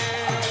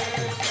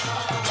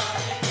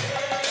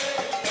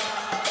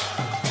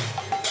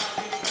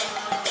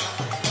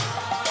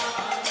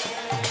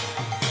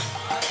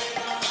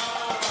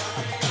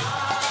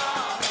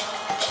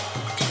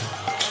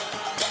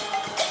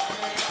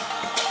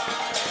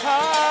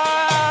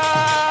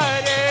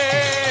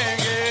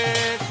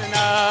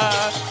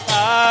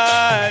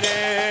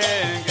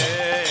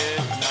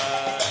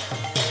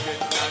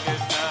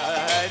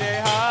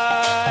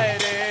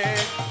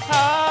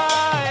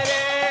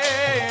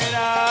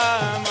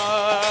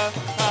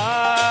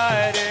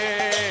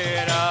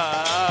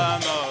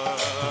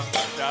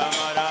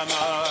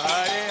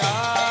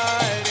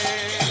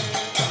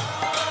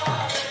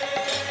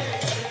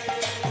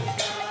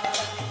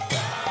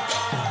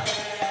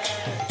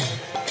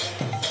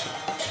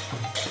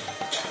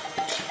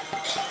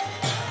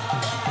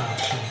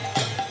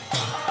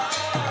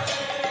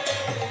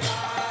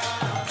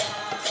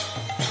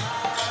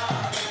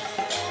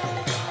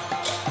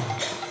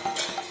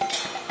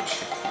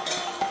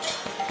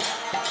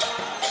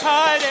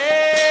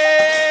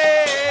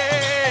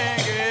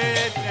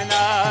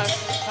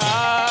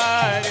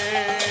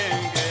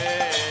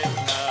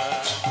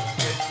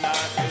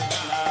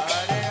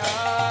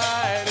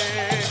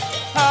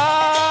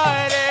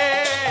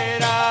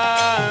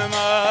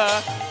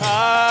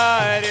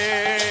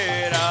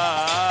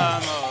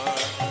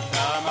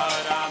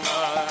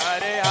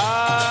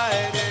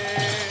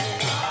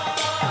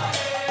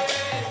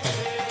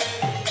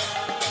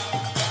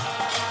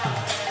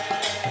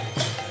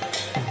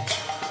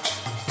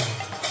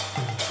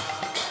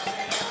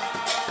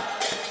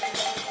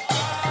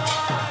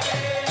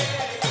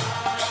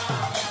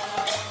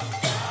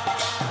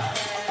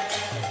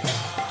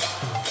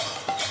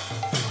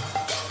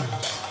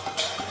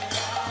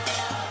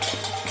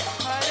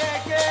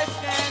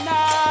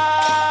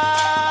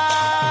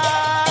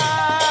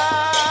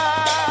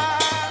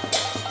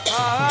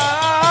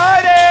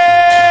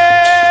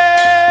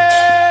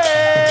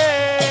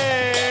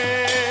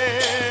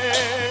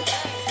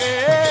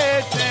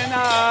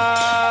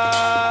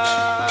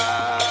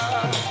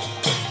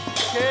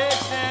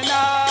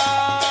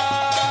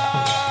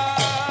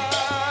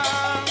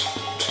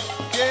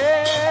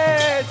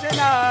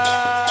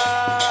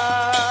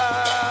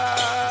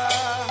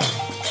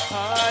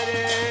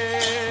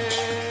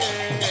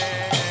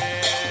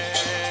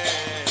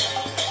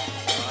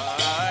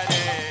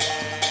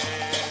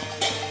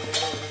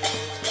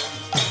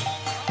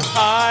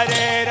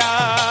 Hare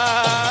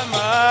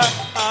Rama,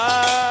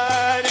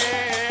 Hare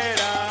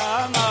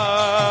Rama,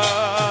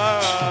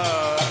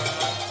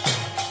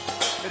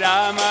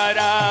 Rama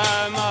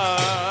Rama,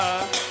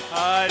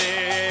 Hare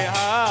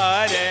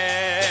Hare,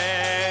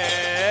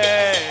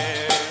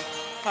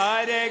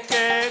 Hare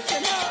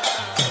Krishna.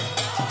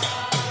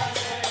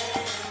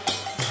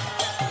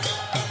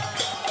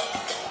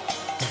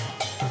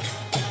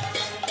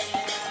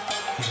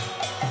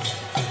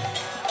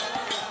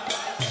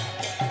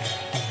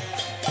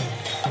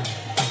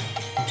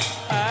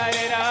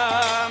 Hare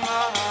Rama,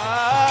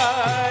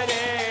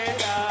 Hare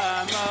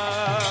Rama,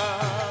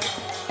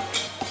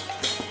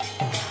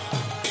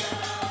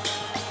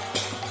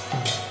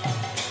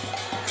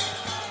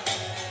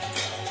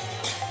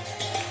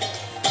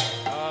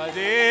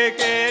 Hare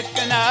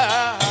Krishna,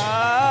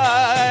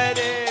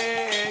 Hare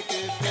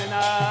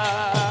Krishna,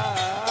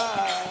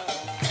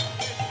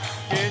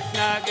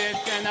 Krishna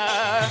Krishna,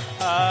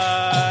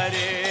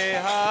 Hare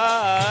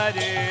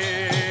Hare,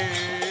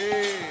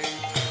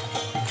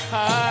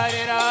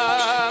 Hare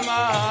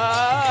Rama,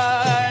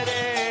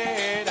 Hare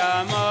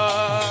Rama,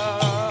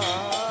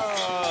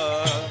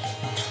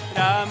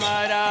 Rama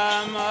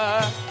Rama,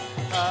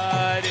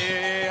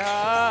 Hare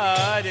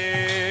Hare.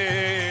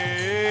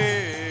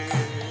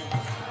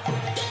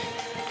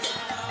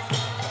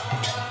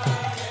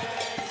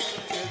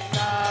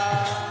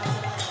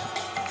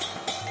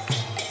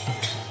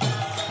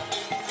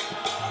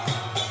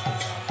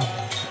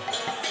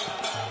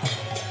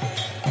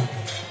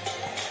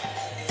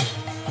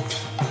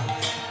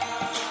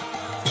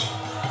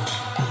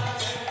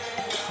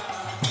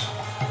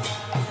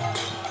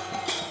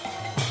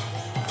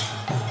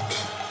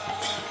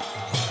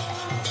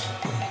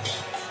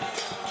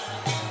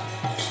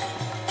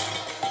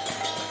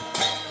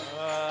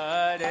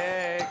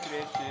 Hare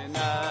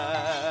Krishna,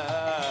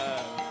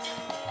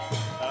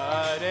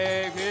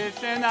 Hare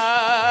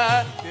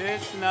Krishna,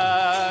 Krishna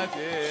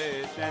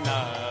Krishna,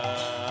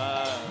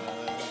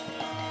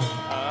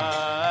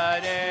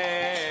 Hare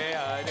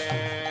Hare,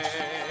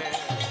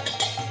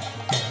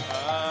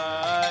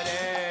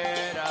 Hare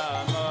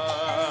Rama,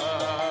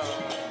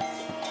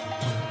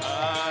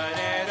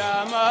 Hare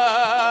Rama,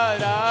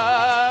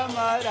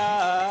 Rama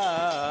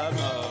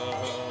Rama,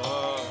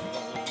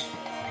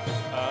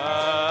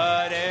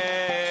 Hare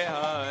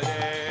Hare.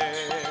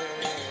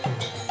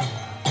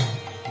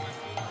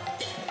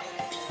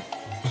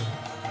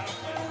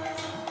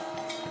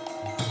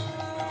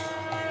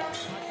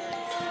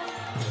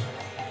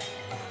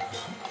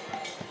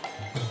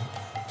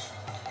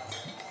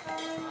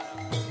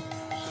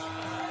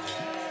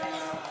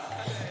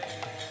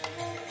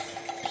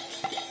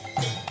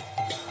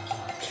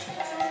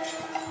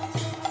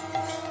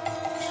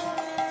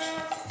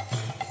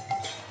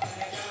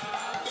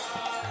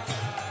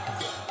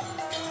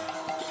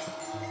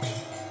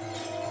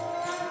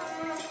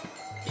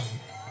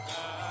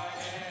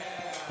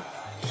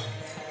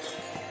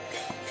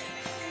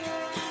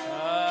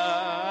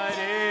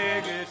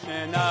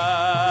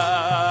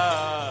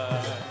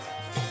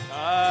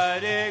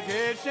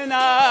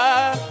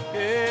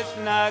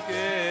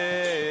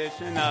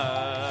 Krishna,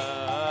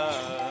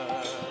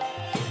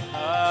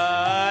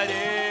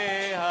 Hare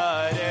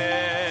Hare,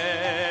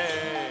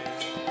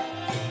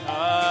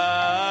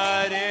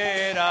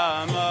 Hare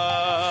Rama,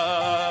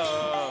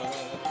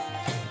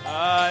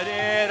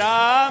 Hare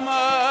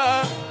Rama,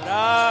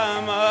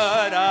 Rama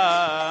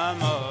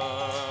Rama,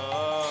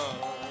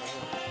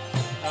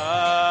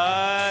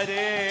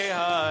 Hare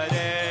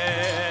Hare,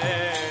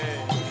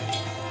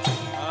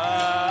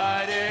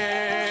 Hare.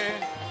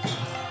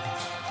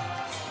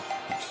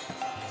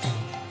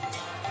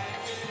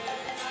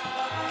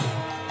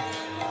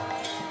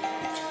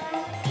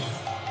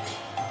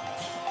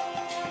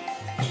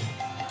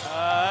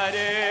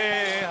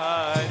 Hare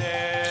Hare,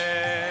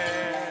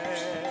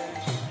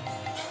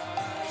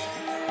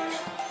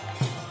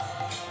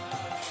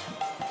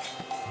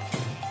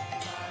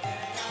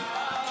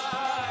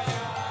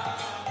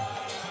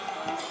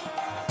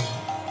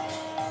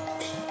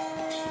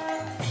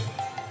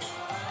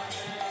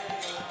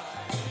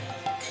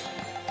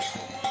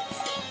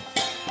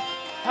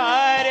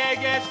 Hare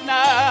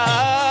Krishna,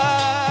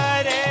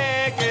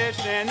 Hare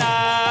Krishna,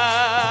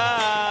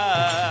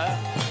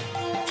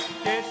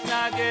 Krishna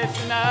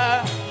Krishna,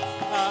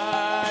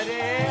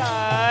 Hare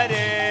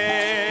Hare,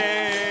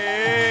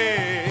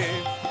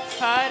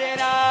 Hare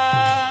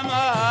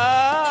Rama,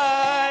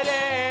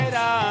 Hare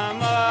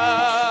Rama,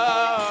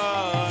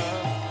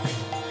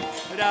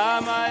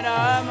 Rama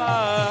Rama,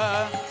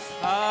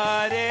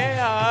 Hare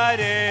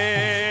Hare.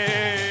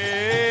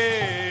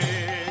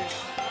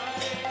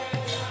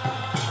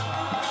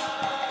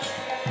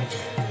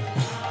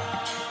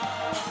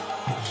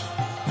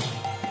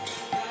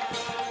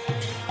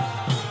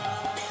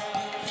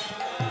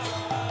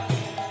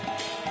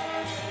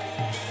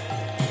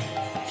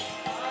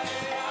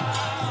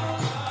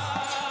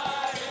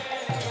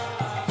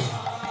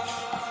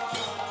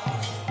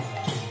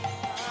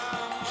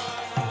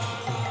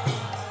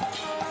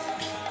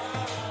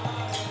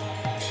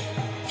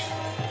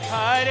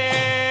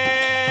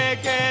 Hare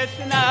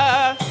Krishna,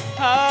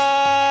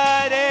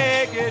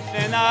 Hare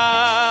Krishna,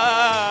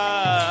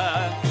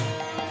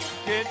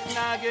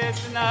 Krishna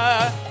Krishna,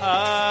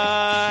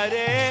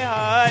 Hare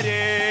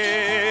Hare,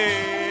 Hare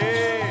Rama,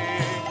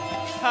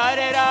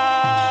 Hare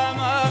Rama,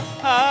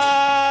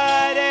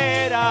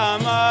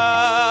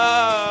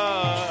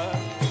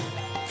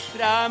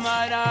 Rama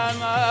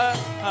Rama,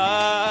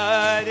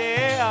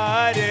 Hare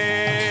Hare.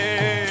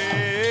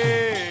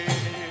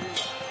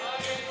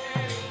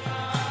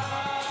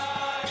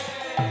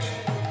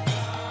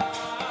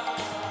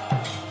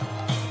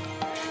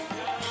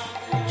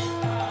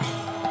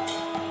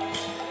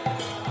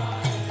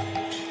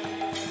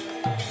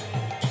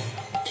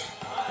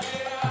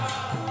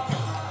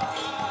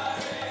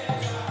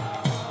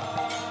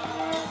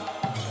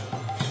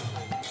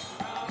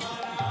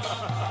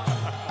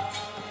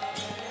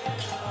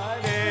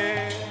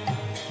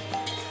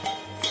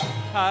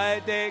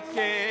 Hare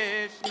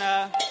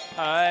Krishna,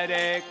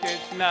 Hare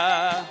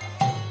Krishna,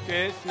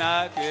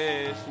 Krishna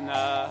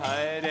Krishna,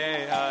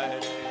 Hare Hare,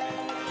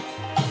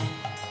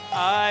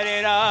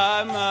 Hare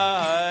Rama,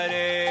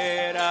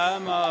 Hare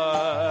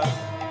Rama,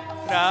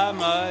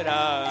 Rama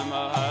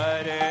Rama,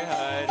 Hare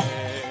Hare.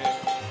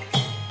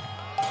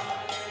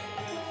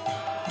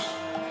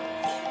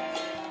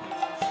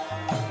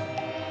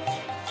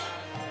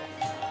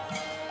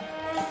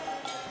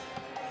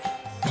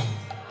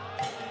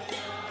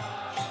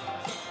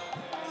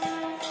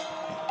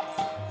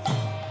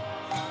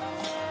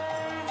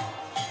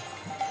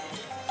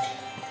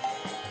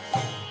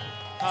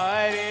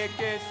 Hare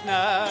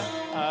Krishna,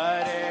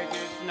 Hare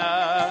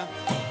Krishna,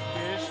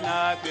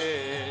 Krishna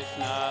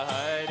Krishna,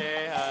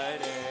 Hare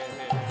Hare,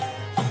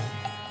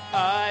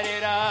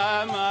 Hare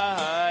Rama,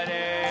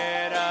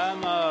 Hare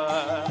Rama,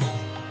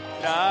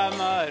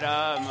 Rama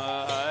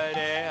Rama,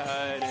 Hare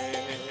Hare.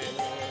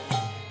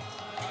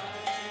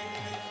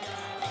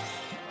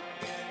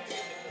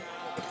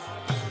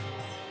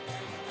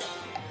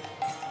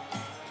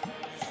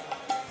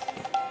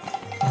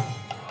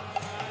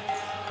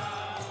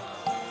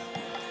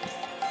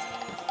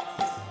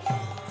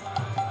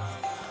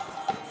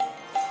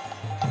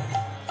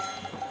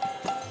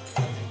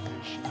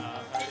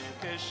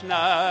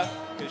 Krishna,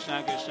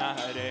 Krishna Krishna,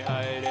 Hare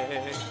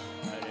Hare,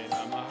 Hare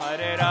Rama,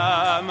 Hare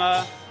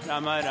Rama,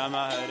 Rama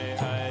Rama, Hare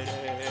Hare.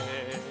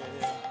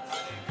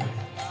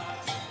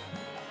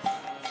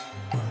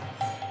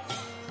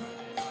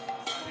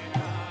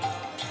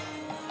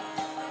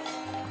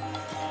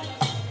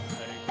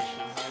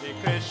 Hare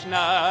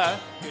Krishna,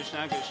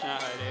 Krishna Krishna,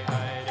 Hare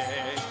Hare,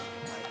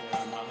 Hare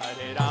Rama,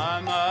 Hare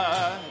Rama,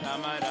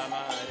 Rama Rama,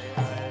 Hare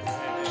Hare.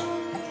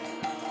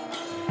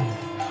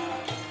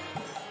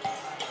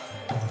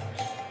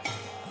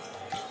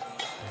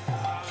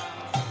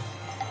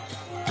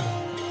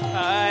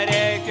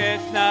 Hare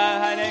Krishna,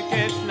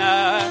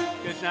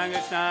 Krishna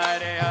Krishna,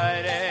 Hare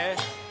Hare,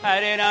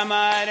 Hare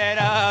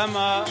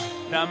Rama,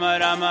 Rama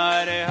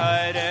Rama, Hare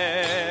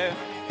Hare.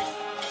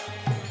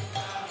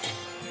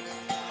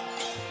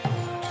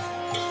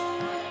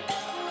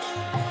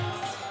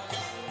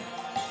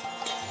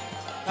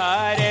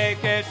 Hare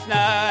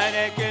Krishna,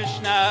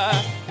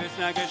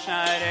 Krishna Krishna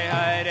Hare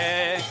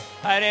Hare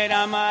Hare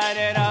Rama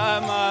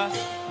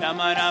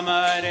Rama Rama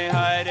Hare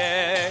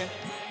Hare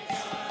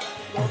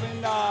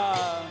Govinda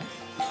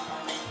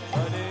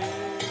Hare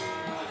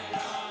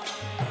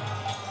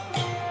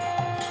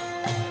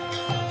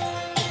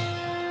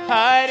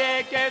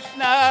Hare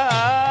Krishna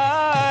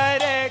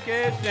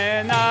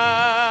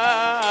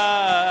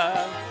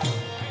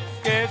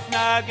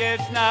Krishna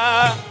Krishna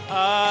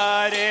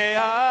Hare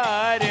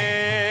Hare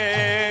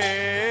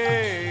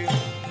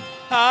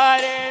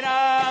Hare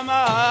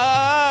Rama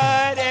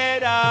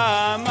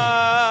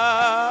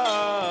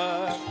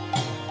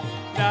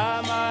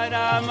Rama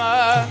Rama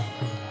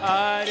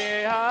Hare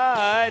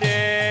Hare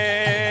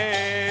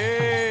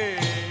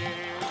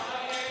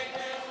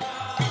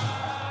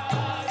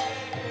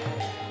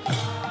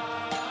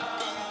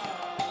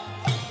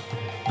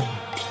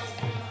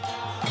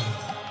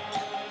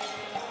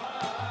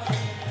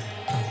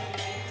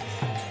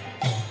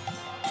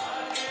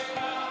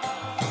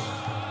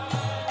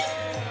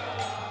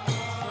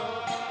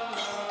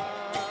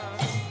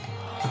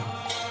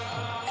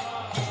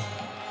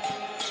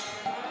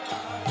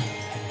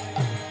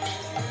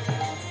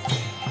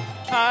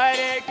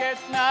Hare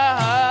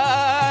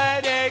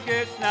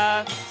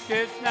Krishna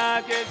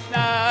Krishna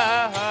Krishna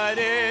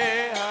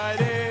Hare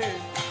Hare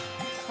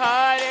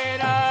Hare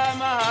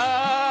Rama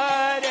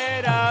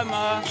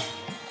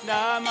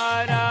Rama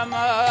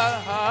Rama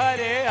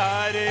Hare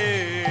Hare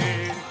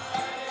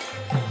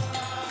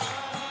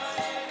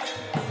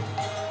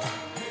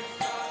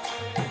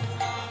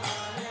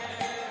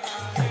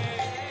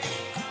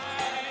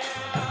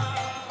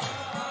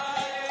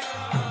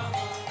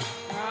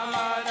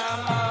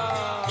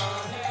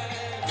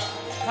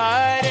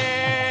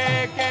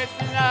Hare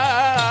Krishna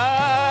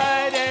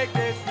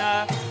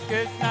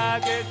Krishna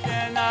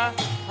Krishna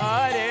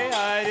Hare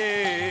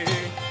Hare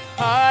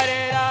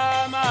Hare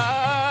Rama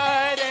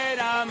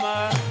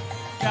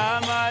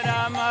Rama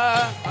Rama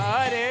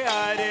Hare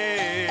Hare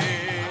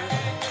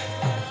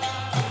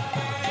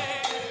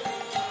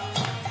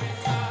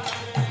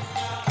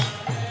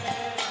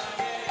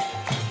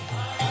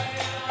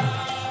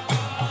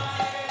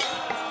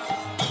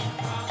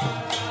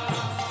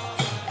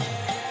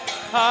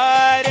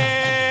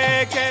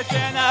Hare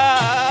Krishna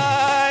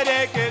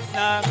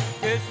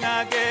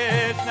Krishna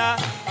Krishna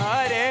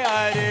Hare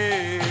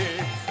Hare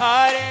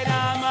Hare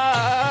Rama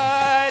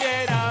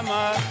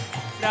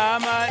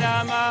Rama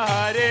Rama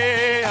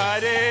Hare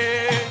Hare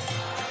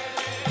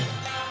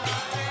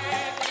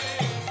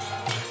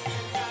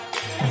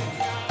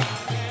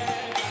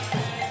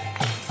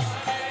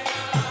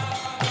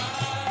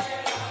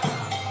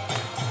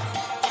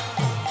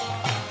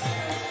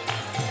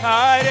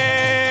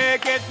Hare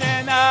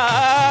Krishna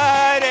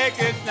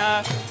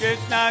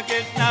Krishna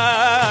Krishna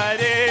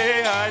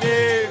Hare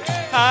Hare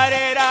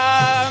Hare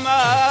Rama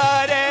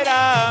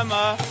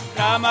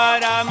Rama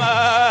Rama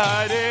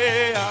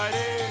Hare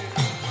Hare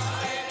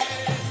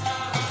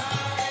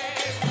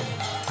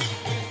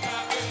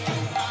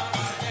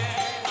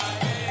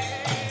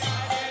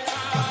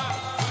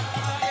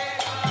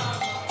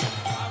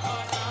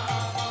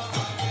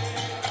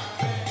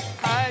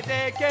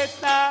Hare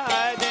Krishna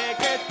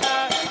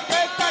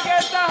Krishna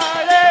Krishna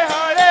Hare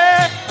Hare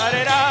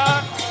Hare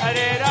Ram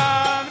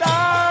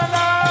Ram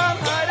Ram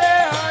Hare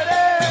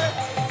Hare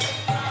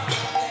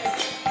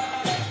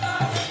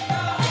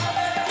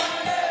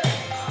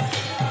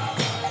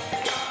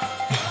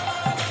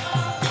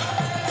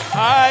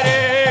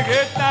Hare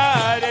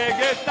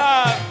Krishna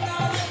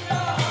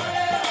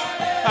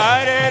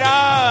Hare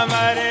Ram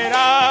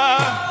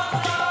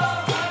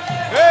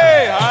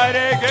Hey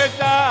Hare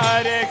Krishna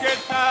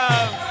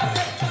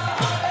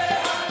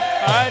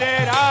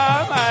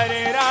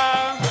Hare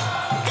Ram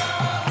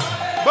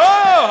Bo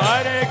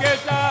Hare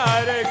Krishna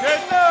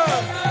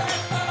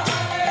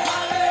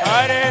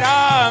Hare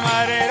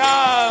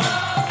Ram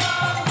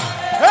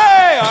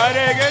Hey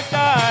Hare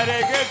Krishna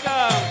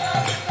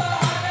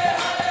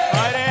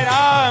Hare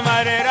Ram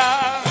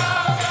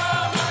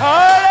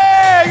Hare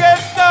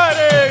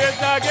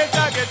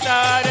Krishna Krishna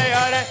Hare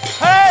Hare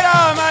Hare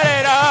Ram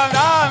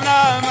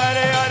Ram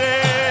Hare Hare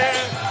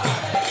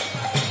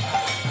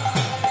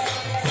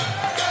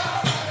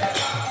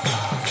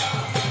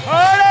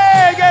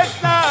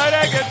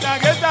Hare Krishna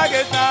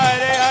Krishna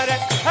Hare Hare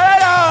Hare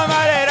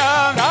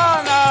Ram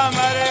Ram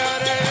Hare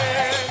Hare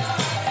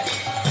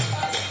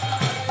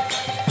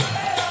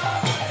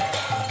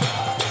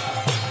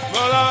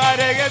Bolo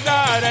Hare Krishna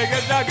Hare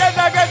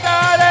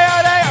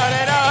Hare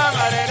Hare Ram Ram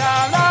Hare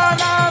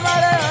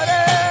Hare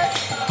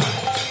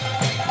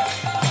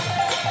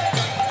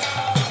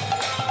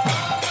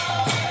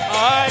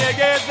Hare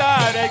Krishna Hare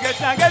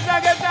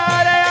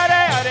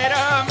Hare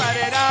Ram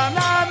Hare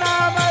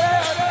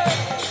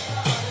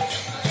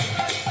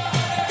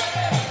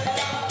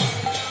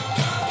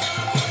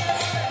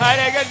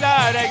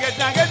Hare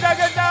Krishna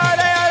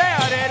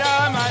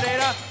Hare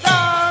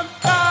Ram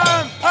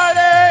Ram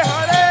Hare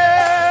Hare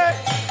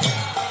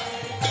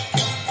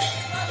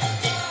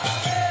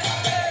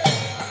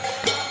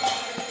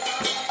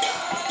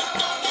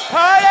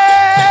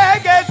Hare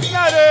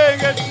Krishna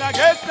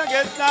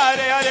Hare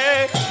Hare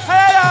Hare,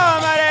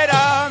 Hare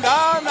Ram,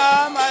 Ram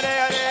Ram, Hare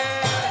Hare.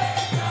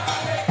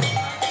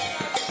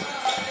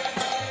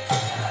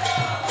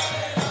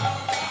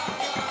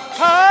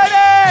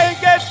 Hare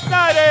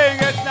Krishna,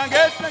 Krishna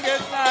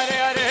Krishna, Hare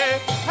Hare,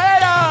 Hare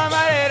Ram,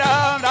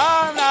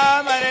 Ram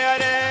Ram, Hare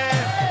Hare.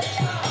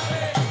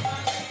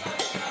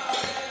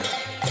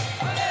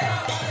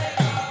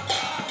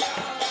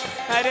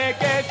 Hare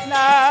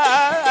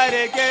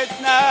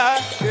Krishna,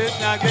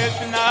 Krishna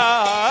Krishna,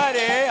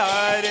 Hare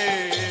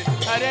Hare,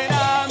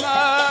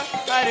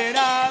 Hare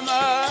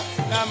Rama,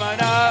 Rama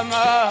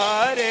Rama,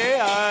 Hare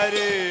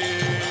Hare.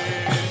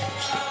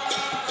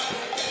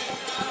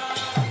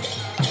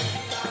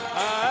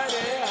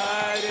 Hare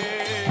Hare.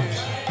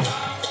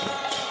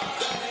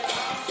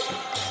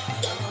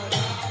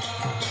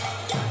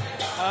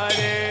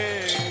 Hare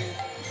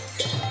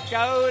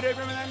Gaura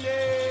Brahmanande.